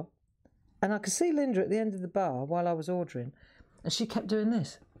bar, and I could see Linda at the end of the bar while I was ordering, and she kept doing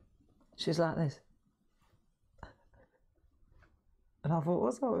this. She was like this. And I thought,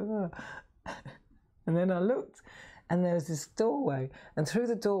 what's up with her? And then I looked, and there was this doorway, and through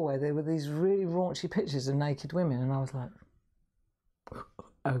the doorway there were these really raunchy pictures of naked women, and I was like,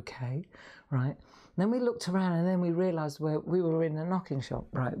 okay, right. And then we looked around, and then we realised we were in a knocking shop,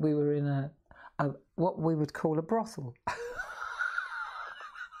 right? We were in a what we would call a brothel.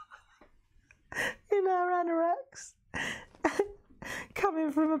 In our anoraks,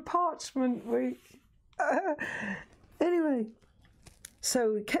 coming from a parchment week. Anyway.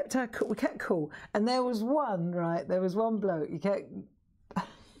 So we kept cool, and there was one, right? There was one bloke. He kept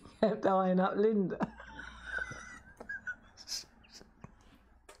eyeing up Linda,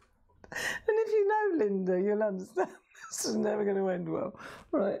 and if you know Linda, you'll understand this is never going to end well,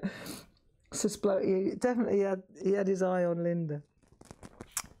 right? So this bloke, he definitely had his eye on Linda.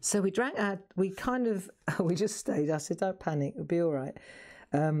 So we drank. We just stayed. I said, "Don't panic. It'll be all right.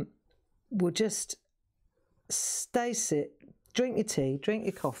 We'll just stay sit, drink your tea, drink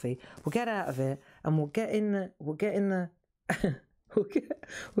your coffee. We'll get out of here, and we'll get out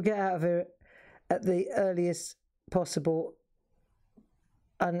of here at the earliest possible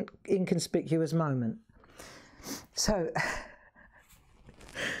inconspicuous moment. So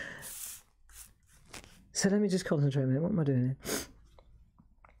let me just concentrate a minute. What am I doing here?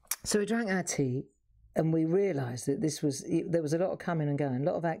 So we drank our tea, and we realised that there was a lot of coming and going, a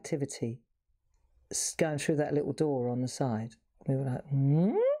lot of activity going through that little door on the side. We were like,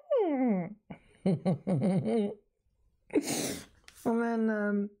 and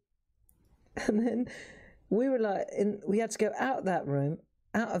then we were like, we had to go out of that room,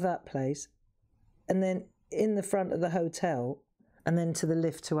 out of that place, and then in the front of the hotel, and then to the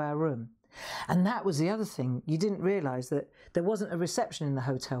lift to our room. And that was the other thing. You didn't realise that there wasn't a reception in the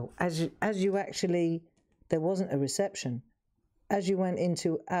hotel. There wasn't a reception. As you went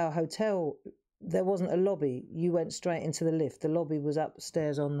into our hotel, there wasn't a lobby. You went straight into the lift. The lobby was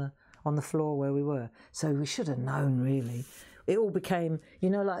upstairs on the floor where we were. So we should have known, really. It all became,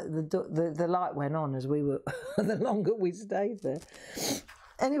 like the light went on as we were, the longer we stayed there.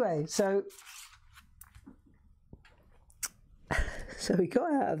 Anyway, so we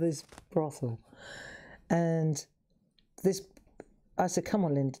got out of this brothel, and I said, come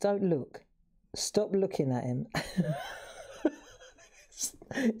on, Linda, don't look. Stop looking at him.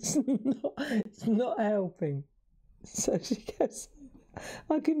 It's not helping. So she goes,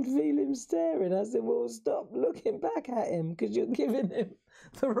 I can feel him staring. I said, well, stop looking back at him, because you're giving him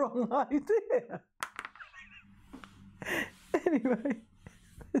the wrong idea. Anyway,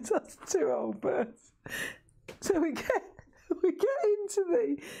 it's us two old birds. So we get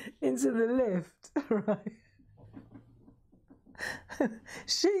into the lift, right?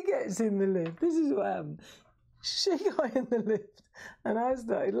 She gets in the lift. This is what happened. She got in the lift, and I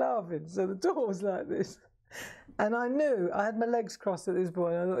started laughing. So the door was like this, and I knew I had my legs crossed at this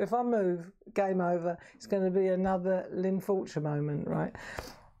point. I thought, if I move, game over. It's going to be another Lynn Fulcher moment, right?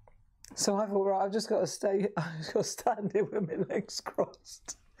 So I thought, right, I've just got to stand here with my legs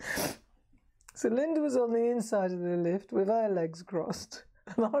crossed. So Linda was on the inside of the lift with her legs crossed,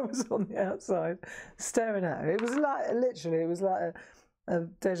 and I was on the outside staring at her. It was like, literally, it was like a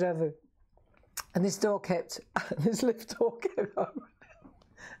deja vu. And this lift door kept opening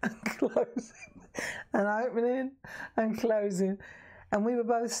and closing, and opening and closing. And we were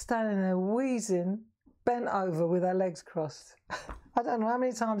both standing there wheezing, bent over with our legs crossed. I don't know how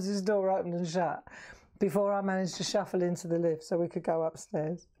many times this door opened and shut before I managed to shuffle into the lift so we could go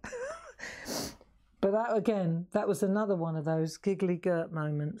upstairs. But that was another one of those giggly girt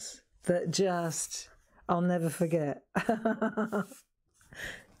moments that I'll never forget.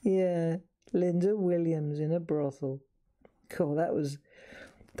 Yeah, Linda Williams in a brothel. Cool, that was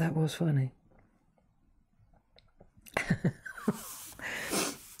funny.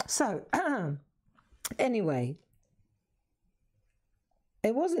 So, anyway,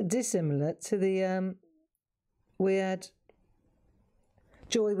 it wasn't dissimilar to the, we had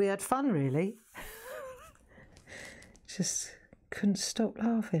joy, we had fun, really. Just couldn't stop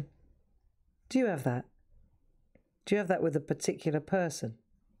laughing. Do you have that? Do you have that with a particular person?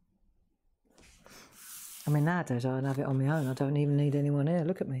 I mean, nowadays I have it on my own. I don't even need anyone here.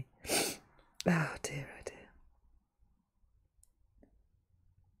 Look at me. Oh dear, oh dear.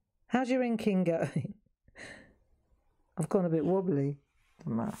 How's your inking going? I've gone a bit wobbly.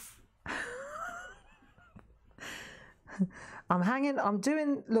 Look, I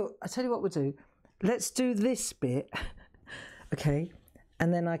tell you what we'll do. Let's do this bit, okay?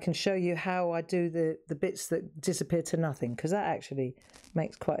 And then I can show you how I do the bits that disappear to nothing, because that actually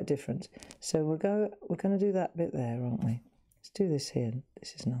makes quite a difference. So we're going to do that bit there, aren't we? Let's do this here.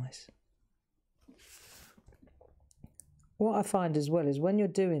 This is nice. What I find as well is when you're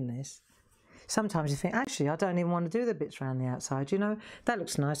doing this, sometimes you think, actually, I don't even want to do the bits around the outside. That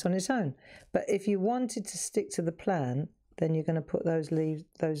looks nice on its own. But if you wanted to stick to the plan, then you're going to put those leaves,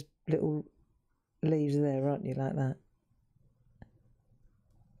 those little leaves there, aren't you, like that?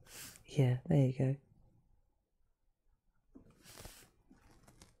 Yeah, there you go.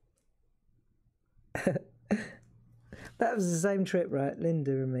 That was the same trip, right?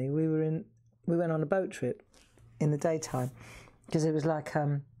 Linda and me. We went on a boat trip in the daytime, because it was like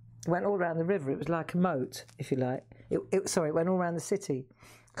it went all around the river. It was like a moat, if you like. It went all around the city.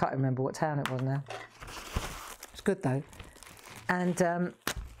 Can't remember what town it was now. It's good though. And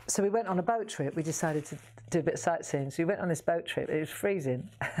so we went on a boat trip. We decided to do a bit of sightseeing. So we went on this boat trip. It was freezing.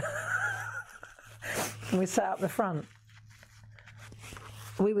 And we sat up the front.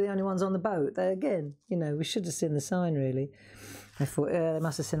 We were the only ones on the boat. We should have seen the sign, really. I thought, they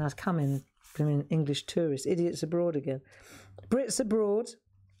must have seen us coming. I mean, English tourists, idiots abroad again. Brits abroad.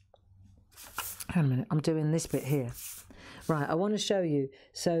 Hang on a minute, I'm doing this bit here. Right, I want to show you.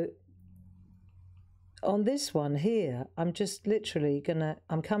 So on this one here, I'm just literally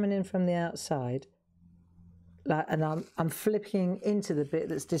I'm coming in from the outside, and I'm flipping into the bit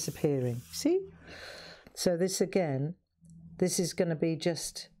that's disappearing. See? So this again, this is going to be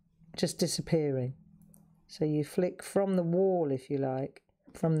just disappearing. So you flick from the wall, if you like,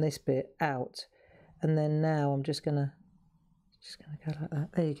 from this bit out, and then now I'm just gonna go like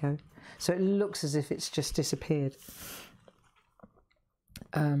that. There you go. So it looks as if it's just disappeared.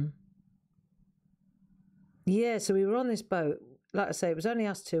 Yeah. So we were on this boat. Like I say, it was only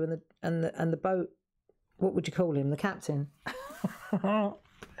us two, and the boat. What would you call him? The captain.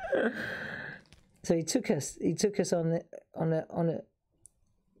 So he took us on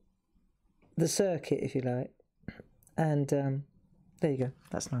the circuit, if you like, and there you go.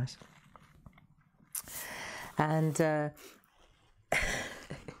 That's nice. And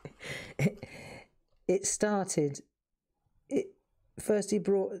it started. First he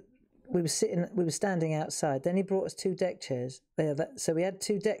brought. We were standing outside. Then he brought us 2 deck chairs. So we had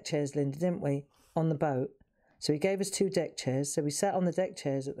 2 deck chairs, Linda, didn't we, on the boat? So he gave us 2 deck chairs. So we sat on the deck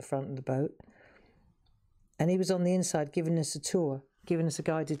chairs at the front of the boat, and he was on the inside giving us a tour, giving us a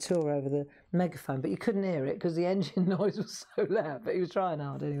guided tour over the megaphone. But you couldn't hear it because the engine noise was so loud. But he was trying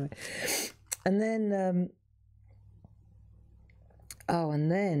hard anyway. And then,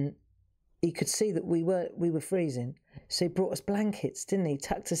 and then he could see that we were freezing. So he brought us blankets, didn't he?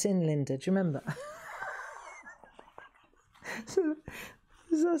 Tucked us in, Linda. Do you remember? So it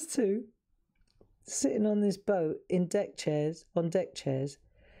was us two sitting on this boat in deck chairs,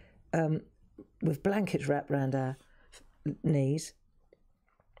 with blankets wrapped around our knees.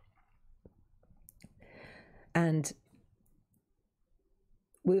 And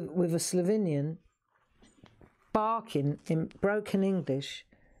with a Slovenian barking in broken English,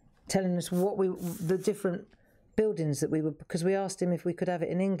 telling us the different buildings that we were, because we asked him if we could have it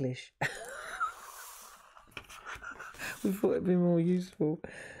in English. We thought it'd be more useful.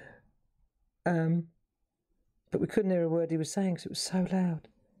 But we couldn't hear a word he was saying because it was so loud.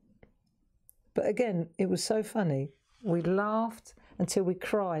 But again, it was so funny. We laughed until we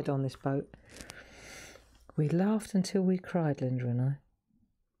cried on this boat. We laughed until we cried, Linda and I.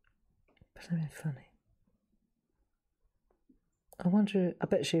 But I mean, funny. I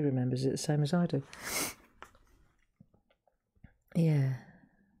bet she remembers it the same as I do. Yeah.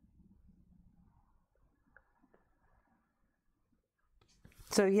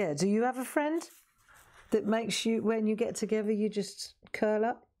 So yeah, do you have a friend that makes you, when you get together, you just curl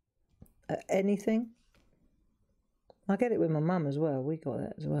up at anything? I get it with my mum as well. We got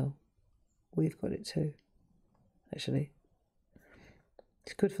that as well. We've got it too, actually.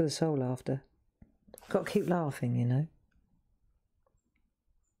 It's good for the soul, laughter. Got to keep laughing, you know.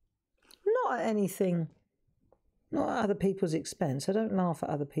 Not at anything, not at other people's expense. I don't laugh at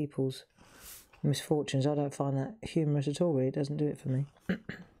other people's misfortunes. I don't find that humorous at all, really. It doesn't do it for me. But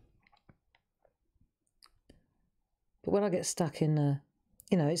when I get stuck in,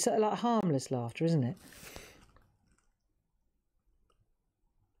 you know, it's like harmless laughter, isn't it?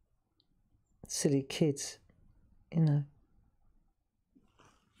 Silly kids, you know.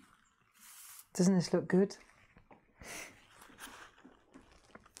 Doesn't this look good?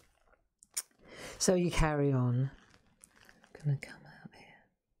 So you carry on. I'm going to come out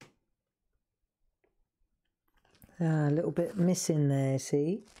here. A little bit missing there,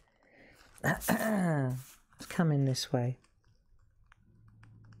 see? It's coming this way.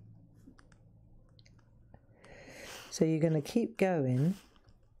 So you're going to keep going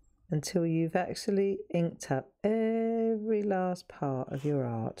until you've actually inked up every last part of your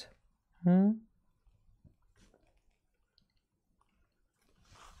art.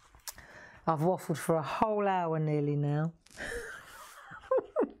 I've waffled for a whole hour nearly now.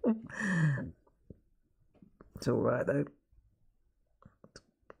 It's all right though.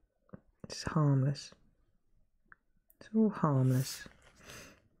 It's harmless. It's all harmless.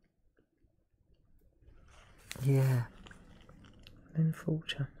 Yeah. Lynn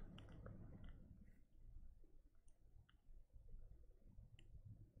Fulcher.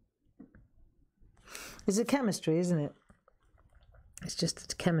 It's a chemistry, isn't it? It's just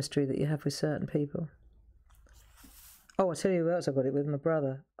the chemistry that you have with certain people. Oh, I'll tell you who else I got it with, my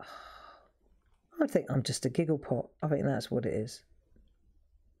brother. I think I'm just a giggle pot. I think that's what it is.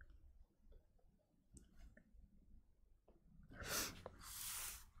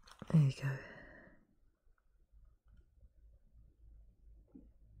 There you go.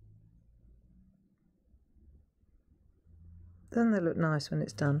 Doesn't that look nice when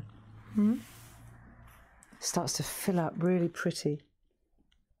it's done? Starts to fill up really pretty.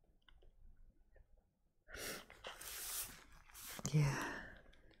 Yeah.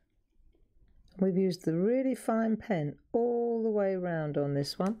 We've used the really fine pen all the way around on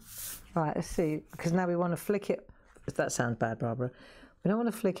this one. Right, let's see, because now we want to flick it. If that sounds bad, Barbara. We don't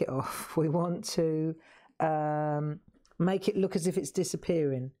want to flick it off. We want to make it look as if it's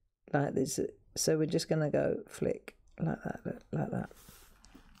disappearing, like this. So we're just going to go flick like that, like that.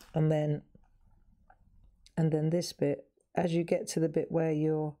 And then this bit, as you get to the bit where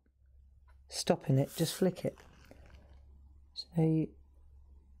you're stopping it, just flick it. So you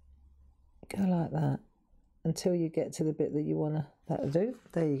go like that until you get to the bit that you want to, that'll do.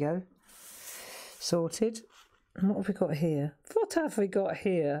 There you go. Sorted. And what have we got here? What have we got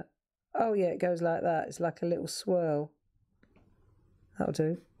here? Oh yeah, it goes like that. It's like a little swirl. That'll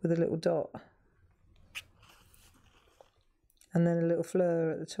do, with a little dot. And then a little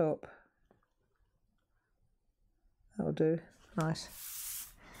fleur at the top. That'll do. Nice.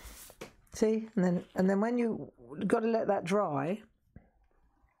 See? And then when you got to let that dry,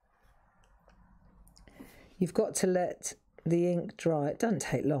 you've got to let the ink dry. It doesn't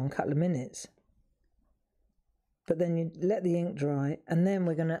take long, a couple of minutes. But then you let the ink dry, and then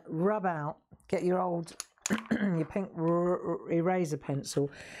we're going to rub out, get your old, your pink eraser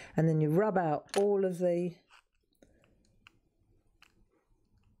pencil, and then you rub out all of the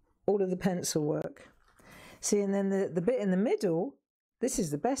pencil work. See, and then the bit in the middle, this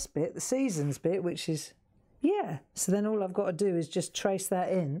is the best bit, the seasons bit, which is, yeah. So then all I've got to do is just trace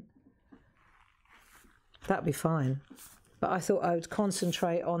that in. That'd be fine. But I thought I would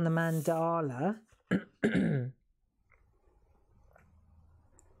concentrate on the mandala.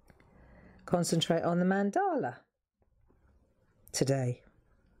 Concentrate on the mandala today.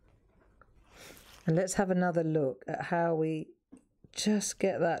 And let's have another look at how we just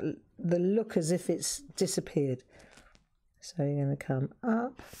get that, the look as if it's disappeared. So you're going to come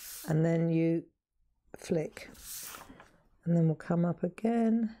up and then you flick. And then we'll come up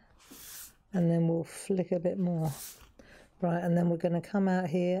again. And then we'll flick a bit more. Right, and then we're going to come out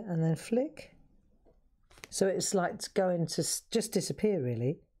here and then flick. So it's like it's going to just disappear,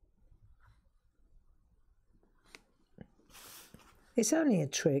 really. It's only a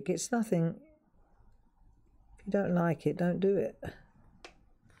trick, it's nothing. If you don't like it, don't do it.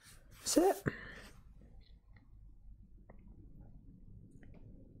 That's it.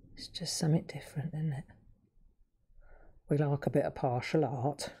 It's just something different, isn't it? We like a bit of partial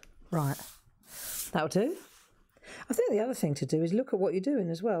art. Right, that'll do. I think the other thing to do is look at what you're doing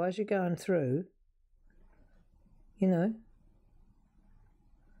as well as you're going through. You know,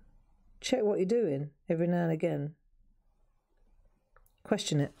 check what you're doing every now and again.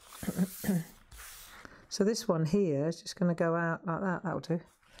 Question it. So this one here is just going to go out like that. That'll do.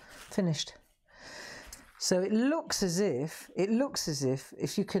 Finished. So it looks as if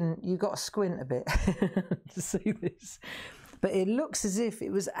if you've got to squint a bit to see this, but it looks as if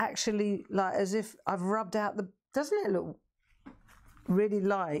it was actually like as if I've rubbed out the. Doesn't it look really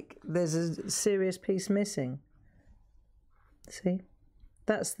like there's a serious piece missing? See,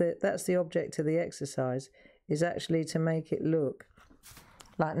 that's the object of the exercise, is actually to make it look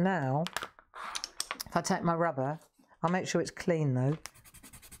like. Now, if I take my rubber, I'll make sure it's clean though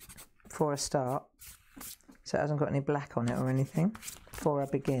before I start, so it hasn't got any black on it or anything before I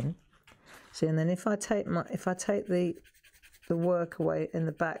begin. See, and then if I take the work away in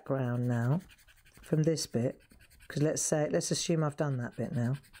the background now from this bit, because let's assume I've done that bit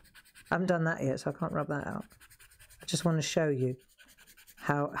now. I haven't done that yet, so I can't rub that out. I just want to show you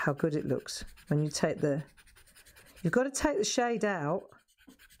how good it looks when you take the. You've got to take the shade out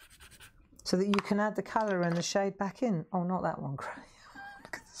so that you can add the colour and the shade back in. Oh, not that one. Look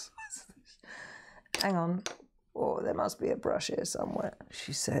at the size of this. Hang on. Oh, there must be a brush here somewhere,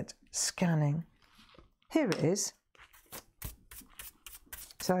 she said, scanning. Here it is.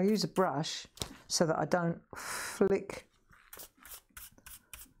 So I use a brush so that I don't flick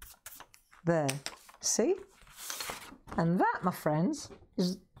there. See? And that, my friends,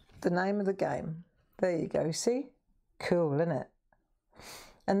 is the name of the game. There you go, see? Cool, isn't it?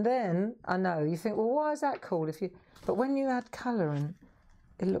 And then, I know, you think, well, why is that cool? But when you add colour in,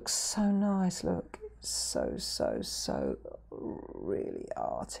 it looks so nice, look. It's so really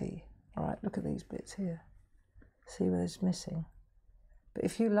arty. All right, look at these bits here. See where it's missing? But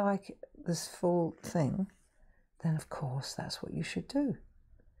if you like this full thing, then of course that's what you should do.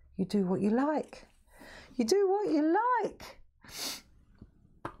 You do what you like. You do what you like.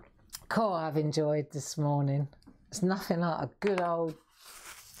 Cool, I've enjoyed this morning. It's nothing like a good old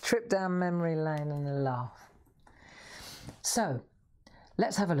trip down memory lane and a laugh. So,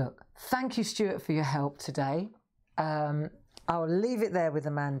 let's have a look. Thank you, Stuart, for your help today. I'll leave it there with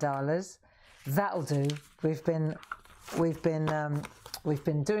the mandalas. That'll do. We've been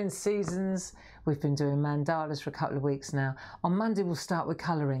doing seasons. We've been doing mandalas for a couple of weeks now. On Monday, we'll start with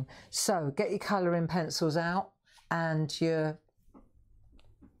colouring. So get your colouring pencils out and your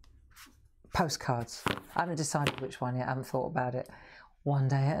postcards. I haven't decided which one yet. I haven't thought about it. One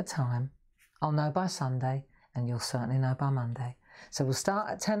day at a time. I'll know by Sunday, and you'll certainly know by Monday. So we'll start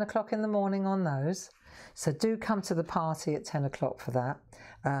at 10 o'clock in the morning on those. So do come to the party at 10 o'clock for that.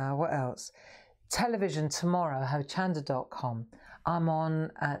 What else? Television tomorrow, hochanda.com. I'm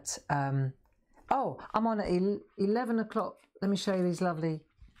on at, I'm on at 11 o'clock. Let me show you these lovely,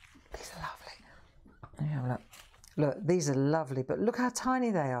 these are lovely. Let me have a look. Look, these are lovely, but look how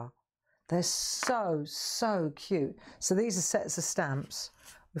tiny they are. They're so, so cute. So these are sets of stamps.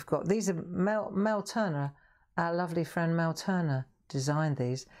 We've got, these are Mel Turner, our lovely friend Mel Turner designed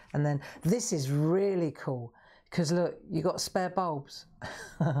these. And then this is really cool because look, you got spare bulbs.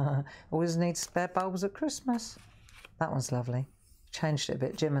 Always need spare bulbs at Christmas. That one's lovely. Changed it a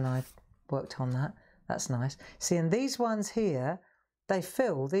bit. Jim and I worked on that. That's nice. See, and these ones here, they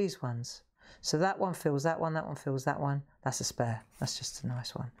fill these ones. So that one fills that one fills that one. That's a spare. That's just a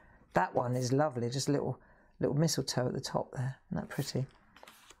nice one. That one is lovely. Just a little mistletoe at the top there. Isn't that pretty?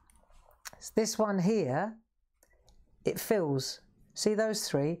 So this one here, it fills. See those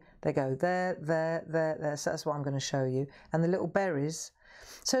three? They go there, there, there, there. So that's what I'm going to show you. And the little berries.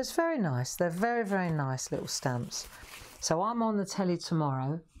 So it's very nice. They're very, very nice little stamps. So I'm on the telly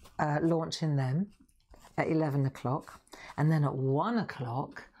tomorrow, launching them at 11 o'clock. And then at 1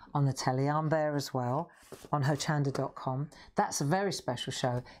 o'clock on the telly, I'm there as well on hochanda.com. That's a very special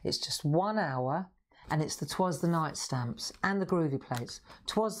show. It's just 1 hour and it's the 'Twas the Night stamps and the groovy plates.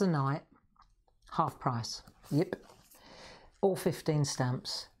 'Twas the Night, half price. Yep. All 15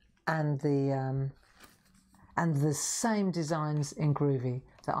 stamps and the same designs in groovy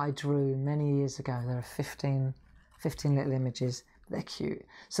that I drew many years ago. There are 15 little images. They're cute.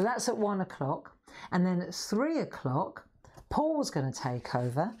 So that's at 1 o'clock. And then at 3 o'clock, Paul's going to take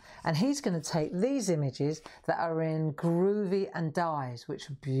over and he's going to take these images that are in groovy and dyes,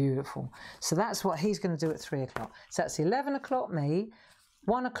 which are beautiful. So that's what he's going to do at 3 o'clock. So that's 11 o'clock me,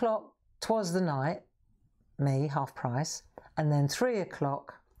 1 o'clock 'Twas the Night, me, half price. And then 3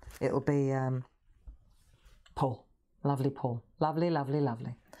 o'clock, it'll be Paul. Lovely Paul. Lovely, lovely,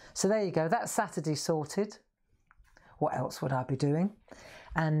 lovely. So there you go. That's Saturday sorted. What else would I be doing?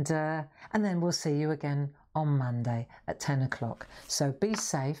 And then we'll see you again on Monday at 10 o'clock. So be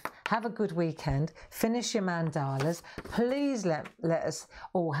safe. Have a good weekend. Finish your mandalas. Please let us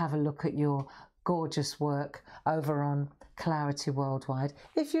all have a look at your gorgeous work over on Clarity Worldwide.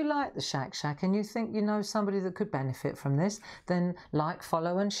 If you like the SHAC and you think you know somebody that could benefit from this, then like,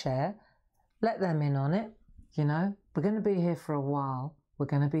 follow and share. Let them in on it. You know, we're going to be here for a while. We're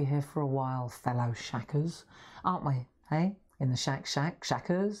going to be here for a while, fellow shackers, aren't we? Hey, in the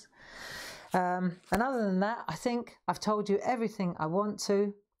shackers. And other than that, I think I've told you everything I want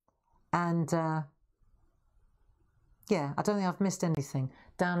to. And yeah, I don't think I've missed anything.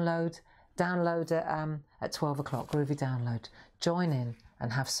 Download at 12 o'clock, groovy download. Join in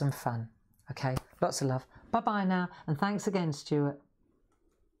and have some fun. Okay, lots of love. Bye-bye now. And thanks again, Stuart.